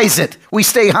realize it, we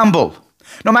stay humble.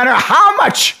 No matter how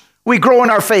much we grow in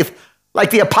our faith, like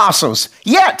the apostles.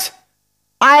 Yet,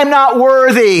 I am not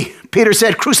worthy. Peter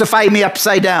said, crucify me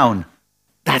upside down.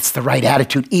 That's the right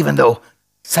attitude, even though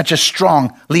such a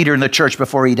strong leader in the church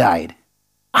before he died.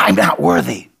 I'm not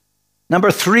worthy.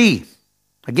 Number 3,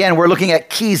 again, we're looking at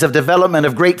keys of development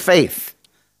of great faith.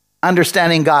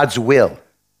 Understanding God's will.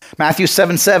 Matthew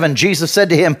 7:7, Jesus said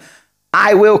to him,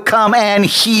 I will come and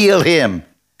heal him.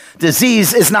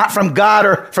 Disease is not from God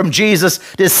or from Jesus.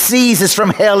 Disease is from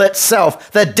hell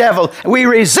itself, the devil. We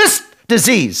resist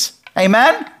disease.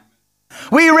 Amen?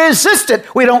 We resist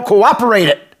it. We don't cooperate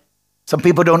it. Some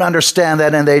people don't understand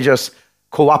that and they just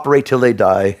cooperate till they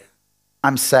die.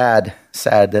 I'm sad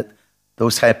that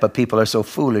those type of people are so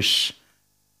foolish,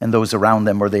 and those around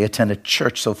them, or they attend a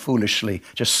church so foolishly,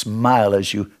 just smile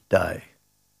as you die.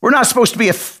 We're not supposed to be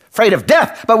afraid of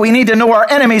death, but we need to know our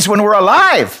enemies when we're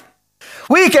alive.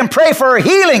 We can pray for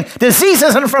healing. Disease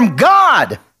isn't from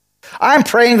God. I'm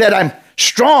praying that I'm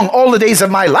strong all the days of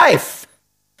my life.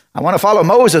 I want to follow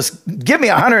Moses. Give me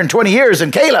 120 years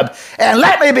and Caleb, and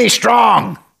let me be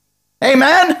strong.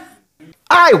 Amen?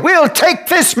 I will take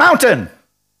this mountain.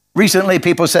 Recently,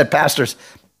 people said, pastors,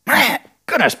 man,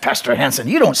 goodness, Pastor Hansen,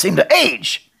 you don't seem to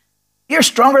age. You're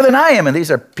stronger than I am. And these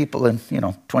are people in,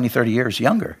 20, 30 years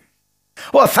younger.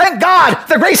 Well, thank God,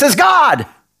 the grace is God.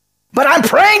 But I'm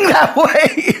praying that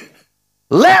way.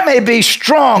 Let me be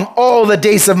strong all the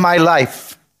days of my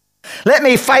life. Let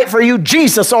me fight for you,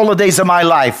 Jesus, all the days of my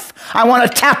life. I want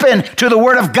to tap into the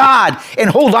Word of God and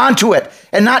hold on to it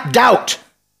and not doubt.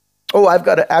 Oh, I've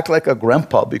got to act like a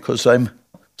grandpa because I'm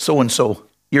so-and-so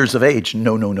years of age.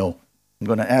 No. I'm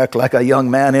going to act like a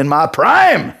young man in my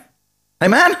prime.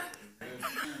 Amen?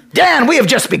 Dan, we have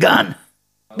just begun.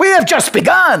 We have just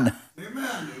begun.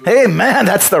 Amen.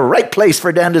 That's the right place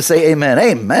for Dan to say amen.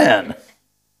 Amen.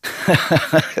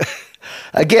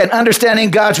 Again,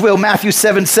 understanding God's will, Matthew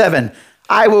 7:7.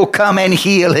 I will come and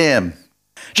heal him.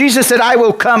 Jesus said, I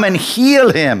will come and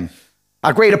heal him.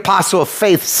 A great apostle of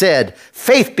faith said,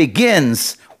 faith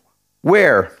begins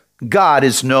where God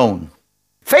is known.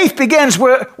 Faith begins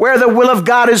where the will of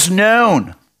God is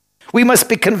known. We must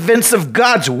be convinced of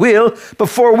God's will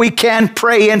before we can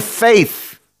pray in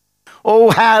faith.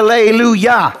 Oh,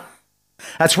 hallelujah.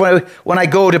 That's why when I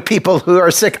go to people who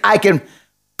are sick,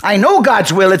 I know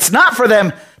God's will. It's not for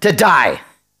them to die,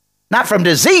 not from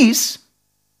disease.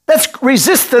 Let's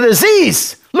resist the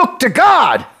disease. Look to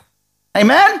God.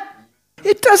 Amen?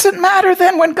 It doesn't matter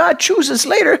then when God chooses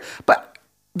later, but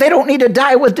they don't need to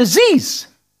die with disease.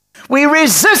 We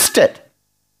resist it.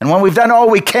 And when we've done all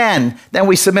we can, then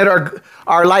we submit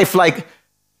our life like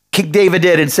King David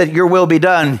did and said, your will be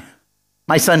done.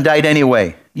 My son died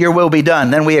anyway. Your will be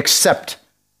done. Then we accept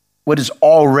what is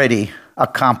already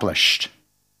accomplished.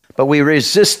 But we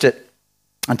resist it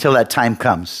until that time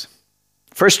comes.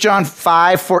 1 John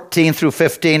 5:14 through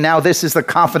 15. Now this is the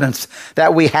confidence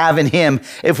that we have in him.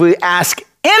 If we ask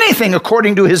anything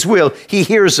according to his will, he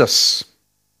hears us.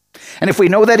 And if we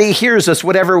know that he hears us,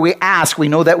 whatever we ask, we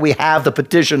know that we have the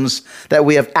petitions that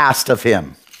we have asked of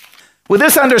him. With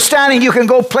this understanding, you can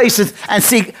go places and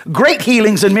seek great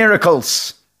healings and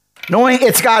miracles. Knowing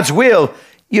it's God's will,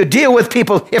 you deal with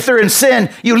people. If they're in sin,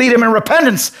 you lead them in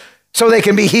repentance so they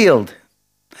can be healed.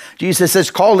 Jesus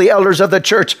says, call the elders of the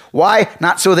church. Why?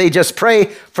 Not so they just pray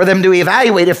for them to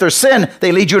evaluate. If there's sin,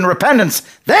 they lead you in repentance.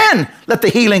 Then let the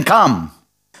healing come.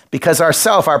 Because our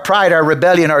pride, our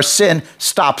rebellion, our sin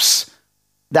stops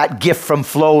that gift from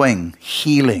flowing,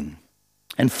 healing.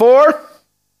 And 4,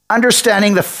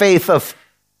 understanding the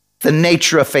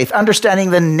nature of faith.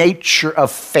 Understanding the nature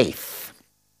of faith.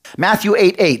 Matthew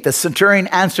 8:8, the centurion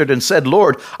answered and said,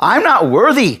 Lord, I'm not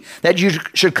worthy that you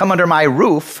should come under my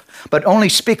roof, but only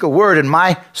speak a word and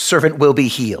my servant will be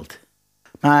healed.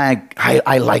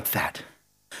 I like that.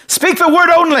 Speak the word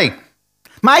only.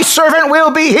 My servant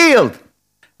will be healed.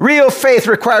 Real faith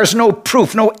requires no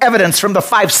proof, no evidence from the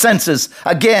 5 senses.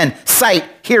 Again, sight,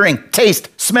 hearing, taste,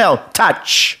 smell,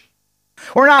 touch.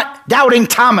 We're not doubting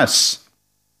Thomas,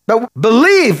 but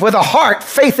believe with a heart.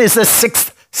 Faith is the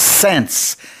 6th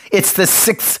sense. It's the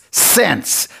 6th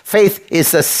sense. Faith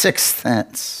is the 6th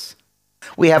sense.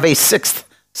 We have a 6th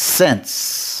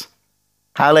sense.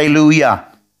 Hallelujah.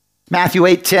 Matthew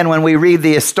 8:10, when we read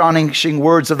the astonishing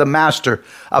words of the Master,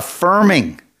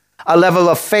 affirming a level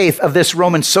of faith of this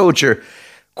Roman soldier,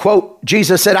 quote,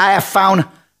 Jesus said, I have found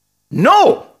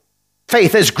no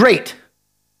faith as great,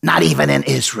 not even in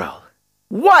Israel.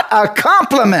 What a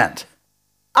compliment.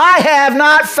 I have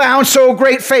not found so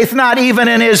great faith, not even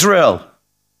in Israel.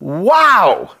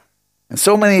 Wow. And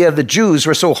so many of the Jews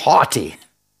were so haughty.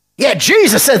 Yet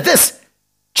Jesus said, this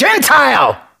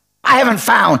Gentile, I haven't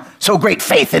found so great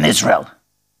faith in Israel.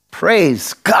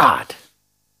 Praise God.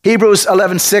 Hebrews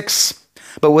 11:6.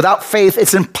 But without faith,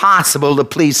 it's impossible to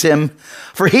please him.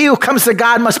 For he who comes to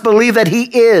God must believe that he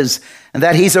is, and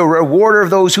that he's a rewarder of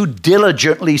those who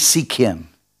diligently seek him.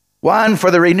 1,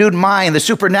 for the renewed mind, the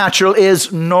supernatural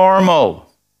is normal,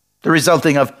 the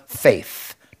resulting of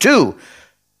faith. 2,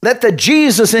 let the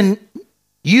Jesus in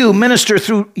you minister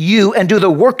through you and do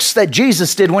the works that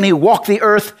Jesus did when he walked the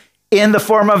earth in the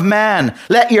form of man.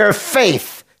 Let your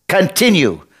faith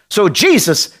continue. So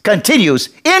Jesus continues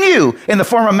in you in the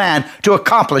form of man to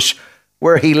accomplish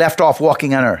where he left off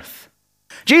walking on earth.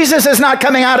 Jesus is not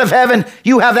coming out of heaven.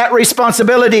 You have that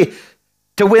responsibility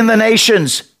to win the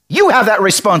nations. You have that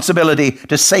responsibility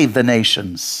to save the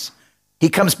nations. He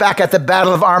comes back at the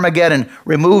battle of Armageddon,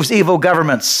 removes evil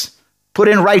governments, put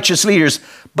in righteous leaders.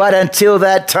 But until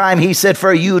that time, he said,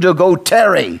 for you to go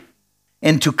tarry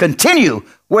and to continue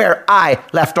where I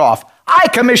left off. I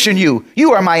commission you.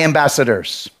 You are my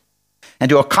ambassadors. And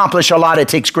to accomplish a lot, it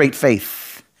takes great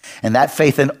faith. And that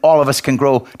faith in all of us can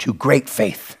grow to great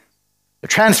faith. The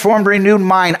transformed, renewed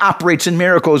mind operates in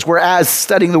miracles, whereas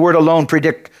studying the word alone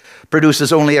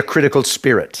produces only a critical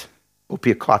spirit. Hope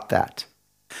you caught that.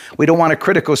 We don't want a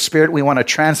critical spirit. We want a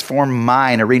transformed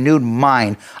mind, a renewed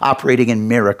mind operating in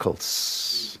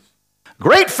miracles.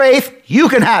 Great faith, you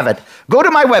can have it. Go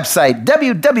to my website,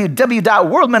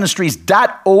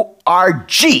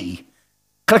 www.worldministries.org.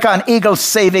 Click on Eagle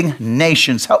Saving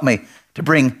Nations. Help me to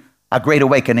bring a great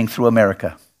awakening through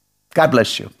America. God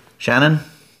bless you. Shannon?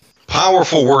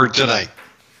 Powerful word tonight.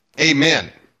 Amen.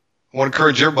 I want to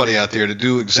encourage everybody out there to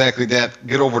do exactly that.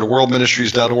 Get over to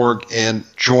worldministries.org and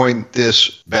join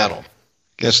this battle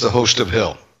against the host of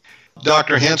hell.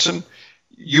 Dr. Hansen,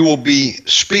 you will be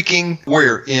speaking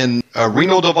where? In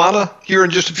Reno, Nevada, here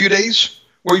in just a few days?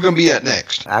 Where are you going to be at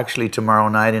next? Actually, tomorrow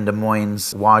night in Des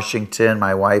Moines, Washington.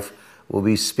 My wife will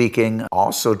be speaking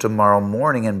also tomorrow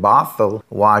morning in Bothell,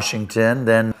 Washington.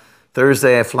 Then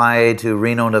Thursday I fly to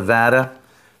Reno, Nevada,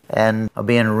 and I'll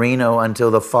be in Reno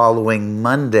until the following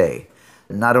Monday.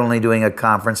 Not only doing a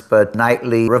conference, but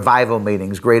nightly revival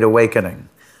meetings, Great Awakening.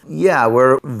 Yeah,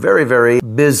 we're very, very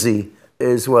busy,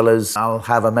 as well as I'll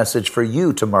have a message for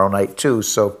you tomorrow night too.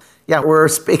 So yeah, we're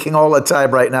speaking all the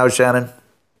time right now, Shannon.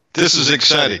 This is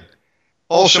exciting.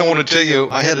 Also, I want to tell you,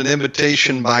 I had an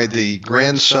invitation by the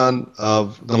grandson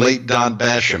of the late Don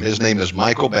Basham. His name is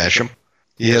Michael Basham.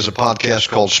 He has a podcast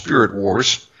called Spirit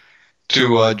Wars,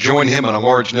 to join him on a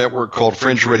large network called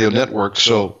Fringe Radio Network.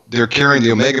 So they're carrying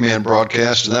the Omega Man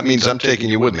broadcast, and that means I'm taking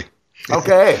you with me.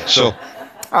 Okay. So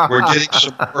we're getting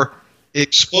some more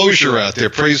exposure out there.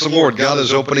 Praise the Lord. God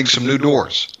is opening some new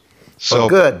doors. So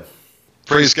good.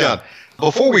 Praise God.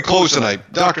 Before we close tonight,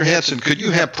 Dr. Hansen, could you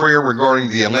have prayer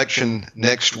regarding the election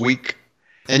next week?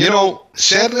 And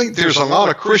sadly, there's a lot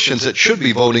of Christians that should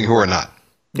be voting who are not.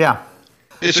 Yeah.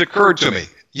 It's occurred to me.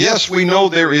 Yes, we know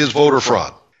there is voter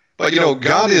fraud. But,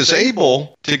 God is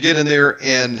able to get in there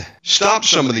and stop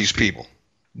some of these people.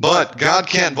 But God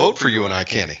can't vote for you and I,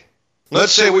 can he?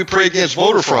 Let's say we pray against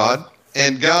voter fraud,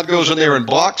 and God goes in there and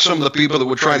blocks some of the people that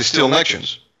would try to steal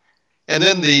elections. And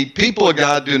then the people of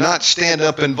God do not stand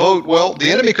up and vote. Well, the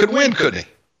enemy could win, couldn't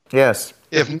he? Yes.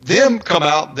 If them come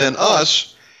out, then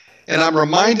us. And I'm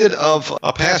reminded of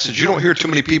a passage you don't hear too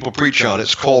many people preach on.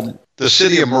 It's called the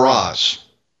city of Meroz.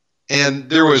 And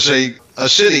there was a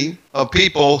city of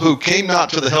people who came not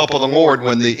to the help of the Lord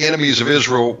when the enemies of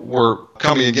Israel were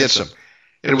coming against them.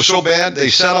 And it was so bad, they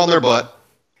sat on their butt,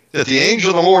 that the angel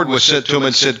of the Lord was sent to them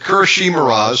and said, "Curse ye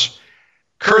Meroz,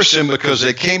 curse him, because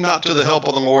they came not to the help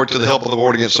of the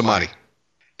Lord against the mighty."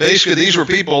 Basically, these were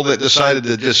people that decided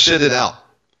to just sit it out.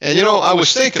 And I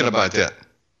was thinking about that.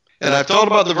 And I thought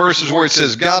about the verses where it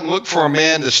says, God looked for a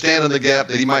man to stand in the gap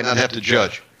that he might not have to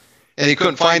judge. And he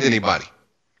couldn't find anybody.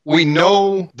 We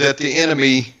know that the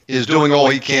enemy is doing all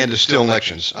he can to steal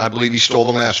elections. I believe he stole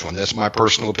the last one. That's my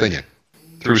personal opinion.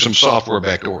 Through some software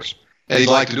back doors. And he'd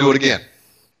like to do it again.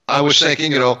 I was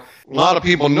thinking, a lot of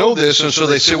people know this, and so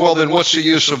they say, well, then what's the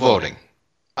use of voting?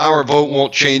 Our vote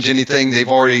won't change anything. They've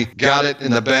already got it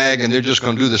in the bag, and they're just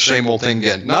going to do the same old thing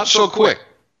again. Not so quick.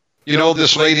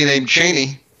 This lady named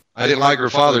Cheney, I didn't like her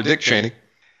father, Dick Cheney.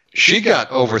 She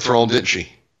got overthrown, didn't she?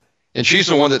 And she's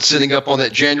the one that's sitting up on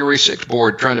that January 6th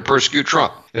board trying to persecute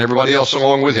Trump and everybody else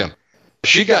along with him.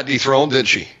 She got dethroned, didn't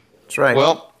she? That's right.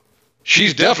 Well,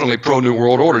 she's definitely pro-New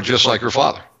World Order, just like her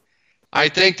father. I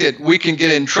think that we can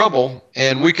get in trouble,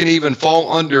 and we can even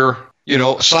fall under,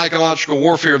 psychological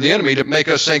warfare of the enemy to make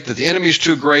us think that the enemy's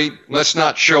too great, let's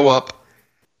not show up.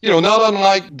 Not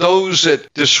unlike those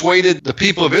that dissuaded the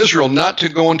people of Israel not to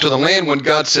go into the land when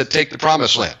God said, take the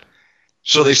promised land.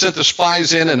 So they sent the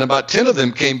spies in, and about 10 of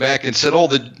them came back and said,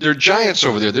 they're giants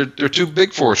over there. They're too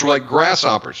big for us. We're like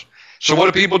grasshoppers. So what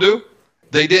do people do?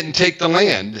 They didn't take the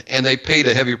land, and they paid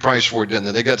a heavy price for it, didn't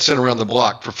they? They got sent around the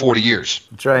block for 40 years.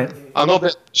 That's right. I love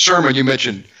that sermon you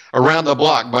mentioned, around the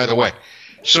block, by the way.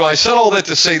 So I said all that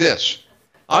to say this.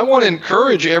 I want to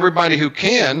encourage everybody who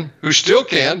still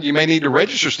can, you may need to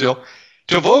register still,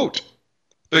 to vote.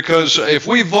 Because if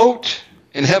we vote,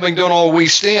 and having done all we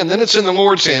stand, then it's in the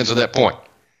Lord's hands at that point.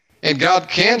 And God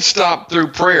can stop through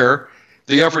prayer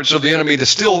the efforts of the enemy to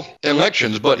steal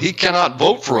elections, but he cannot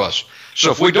vote for us.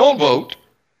 So if we don't vote,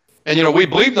 and we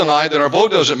believe the lie that our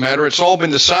vote doesn't matter, it's all been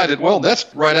decided, well, that's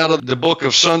right out of the book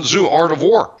of Sun Tzu, Art of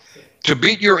War. To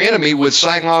beat your enemy with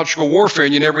psychological warfare,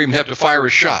 and you never even have to fire a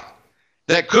shot.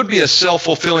 That could be a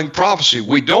self-fulfilling prophecy.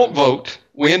 We don't vote,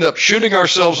 we end up shooting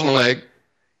ourselves in the leg.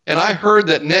 And I heard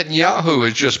that Netanyahu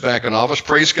is just back in office,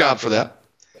 praise God for that,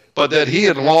 but that he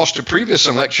had lost a previous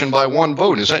election by one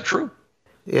vote. Is that true?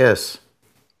 Yes.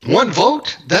 One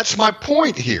vote? That's my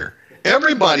point here.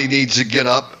 Everybody needs to get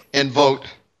up and vote.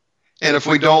 And if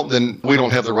we don't, then we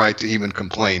don't have the right to even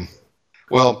complain.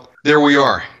 Well, there we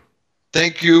are.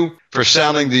 Thank you for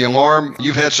sounding the alarm.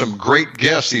 You've had some great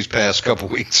guests these past couple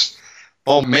weeks.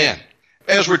 Oh, man.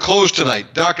 As we close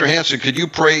tonight, Dr. Hansen, could you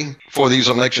pray for these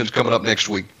elections coming up next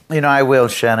week? I will,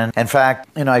 Shannon. In fact,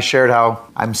 I shared how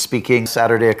I'm speaking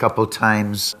Saturday a couple of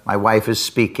times. My wife is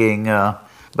speaking.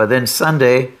 But then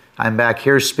Sunday, I'm back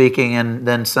here speaking. And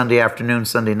then Sunday afternoon,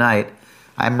 Sunday night,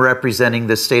 I'm representing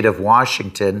the state of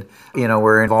Washington.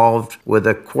 We're involved with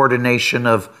the coordination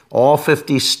of all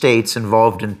 50 states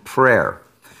involved in prayer.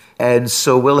 And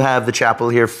so we'll have the chapel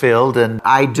here filled. And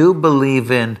I do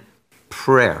believe in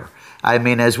prayer.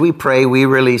 As we pray, we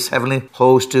release heavenly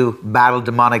hosts to battle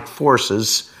demonic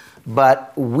forces,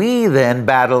 but we then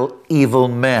battle evil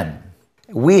men.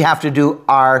 We have to do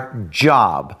our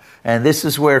job. And this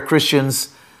is where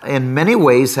Christians in many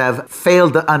ways have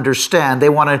failed to understand. They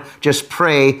want to just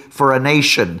pray for a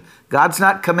nation. God's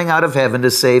not coming out of heaven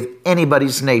to save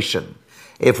anybody's nation.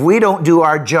 If we don't do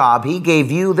our job, He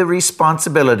gave you the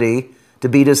responsibility to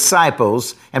be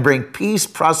disciples and bring peace,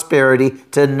 prosperity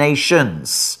to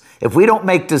nations. If we don't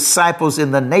make disciples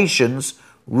in the nations,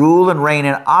 rule and reign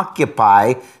and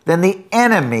occupy, then the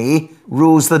enemy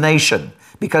rules the nation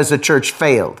because the church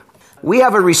failed. We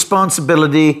have a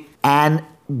responsibility and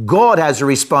God has a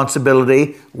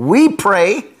responsibility. We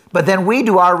pray, but then we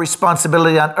do our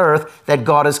responsibility on earth that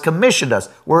God has commissioned us.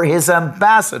 We're His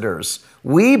ambassadors.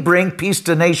 We bring peace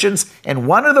to nations, and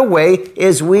one of the way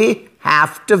is we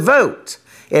have to vote.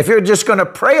 If you're just going to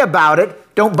pray about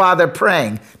it, don't bother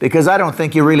praying, because I don't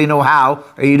think you really know how,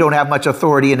 or you don't have much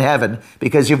authority in heaven,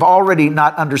 because you've already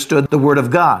not understood the Word of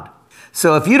God.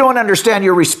 So if you don't understand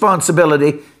your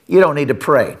responsibility, you don't need to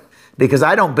pray, because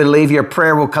I don't believe your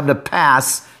prayer will come to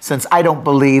pass, since I don't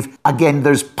believe, again,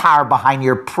 there's power behind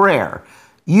your prayer.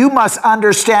 You must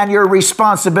understand your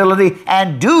responsibility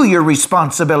and do your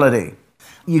responsibility.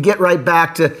 You get right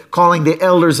back to calling the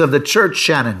elders of the church,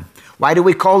 Shannon. Why do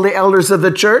we call the elders of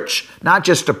the church? Not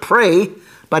just to pray,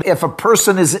 but if a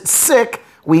person is sick,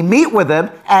 we meet with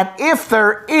them. And if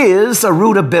there is a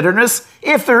root of bitterness,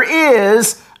 if there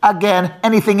is, again,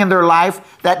 anything in their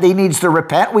life that they needs to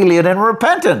repent, we lead in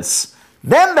repentance.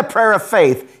 Then the prayer of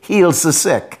faith heals the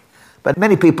sick. But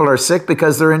many people are sick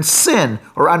because they're in sin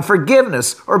or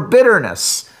unforgiveness or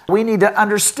bitterness. We need to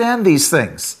understand these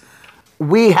things.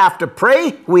 We have to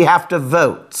pray, we have to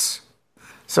vote.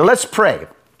 So let's pray.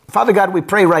 Father God, we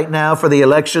pray right now for the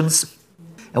elections,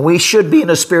 and we should be in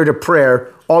a spirit of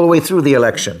prayer all the way through the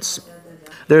elections.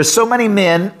 There's so many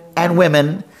men and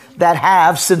women that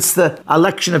have, since the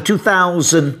election of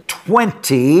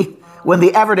 2020, when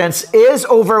the evidence is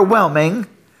overwhelming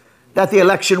that the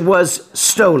election was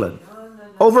stolen.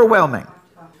 Overwhelming.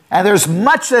 And there's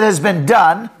much that has been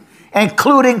done,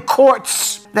 including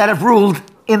courts that have ruled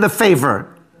in the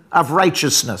favor of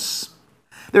righteousness.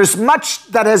 There's much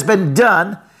that has been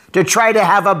done to try to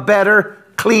have a better,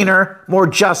 cleaner, more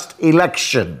just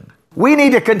election. We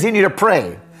need to continue to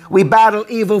pray. We battle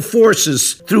evil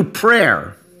forces through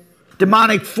prayer,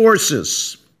 demonic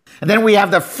forces. And then we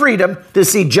have the freedom to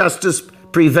see justice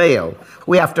prevail.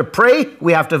 We have to pray,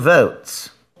 we have to vote.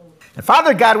 And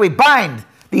Father God, we bind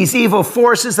these evil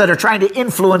forces that are trying to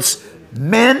influence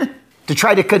men to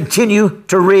try to continue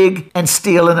to rig and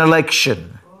steal an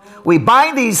election. We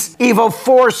bind these evil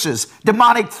forces,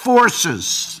 demonic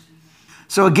forces.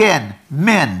 So again,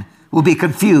 men will be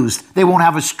confused. They won't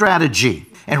have a strategy.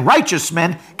 And righteous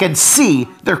men can see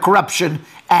their corruption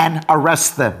and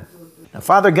arrest them. Now,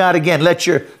 Father God, again, let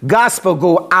your gospel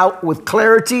go out with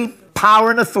clarity,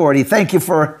 power, and authority. Thank you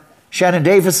for Shannon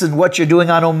Davis and what you're doing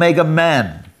on Omega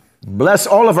Man. Bless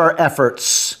all of our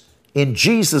efforts. In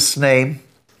Jesus' name,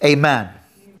 amen.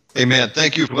 Amen.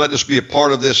 Thank you for letting us be a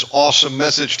part of this awesome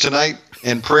message tonight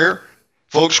and prayer.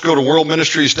 Folks, go to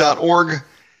worldministries.org,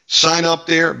 sign up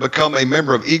there, become a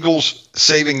member of Eagles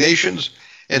Saving Nations,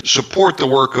 and support the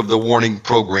work of the Warning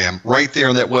Program right there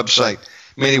on that website.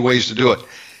 Many ways to do it.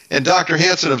 And Dr.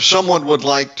 Hansen, if someone would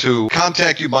like to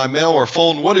contact you by mail or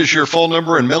phone, what is your phone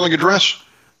number and mailing address?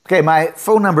 Okay, my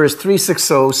phone number is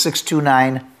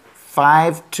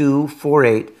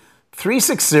 360-629-5248,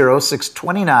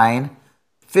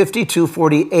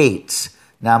 360-629-5248.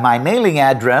 Now, my mailing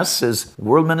address is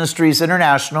World Ministries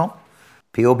International,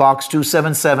 P.O. Box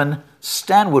 277,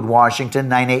 Stanwood, Washington,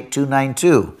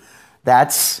 98292.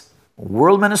 That's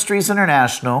World Ministries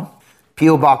International,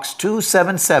 P.O. Box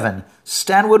 277,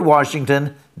 Stanwood,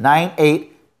 Washington,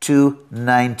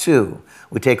 98292.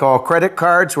 We take all credit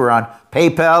cards. We're on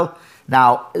PayPal.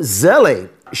 Now, Zelle,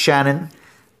 Shannon,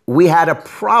 we had a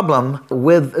problem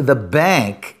with the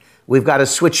bank. We've got to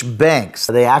switch banks.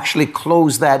 They actually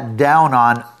closed that down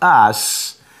on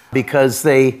us because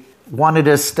they wanted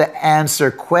us to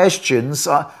answer questions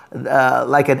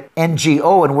like an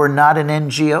NGO, and we're not an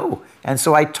NGO. And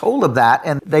so I told them that,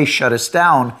 and they shut us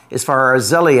down as far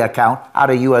as our Zelle account out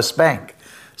of U.S. Bank.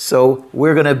 So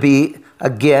we're going to be,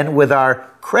 again, with our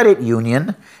credit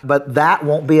union, but that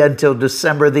won't be until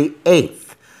December the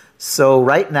 8th. So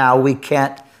right now we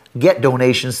can't get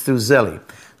donations through Zelle,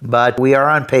 but we are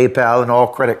on PayPal and all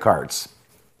credit cards.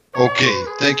 Okay,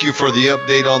 thank you for the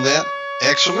update on that.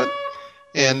 Excellent.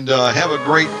 And have a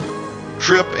great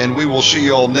trip, and we will see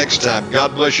you all next time.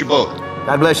 God bless you both.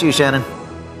 God bless you, Shannon.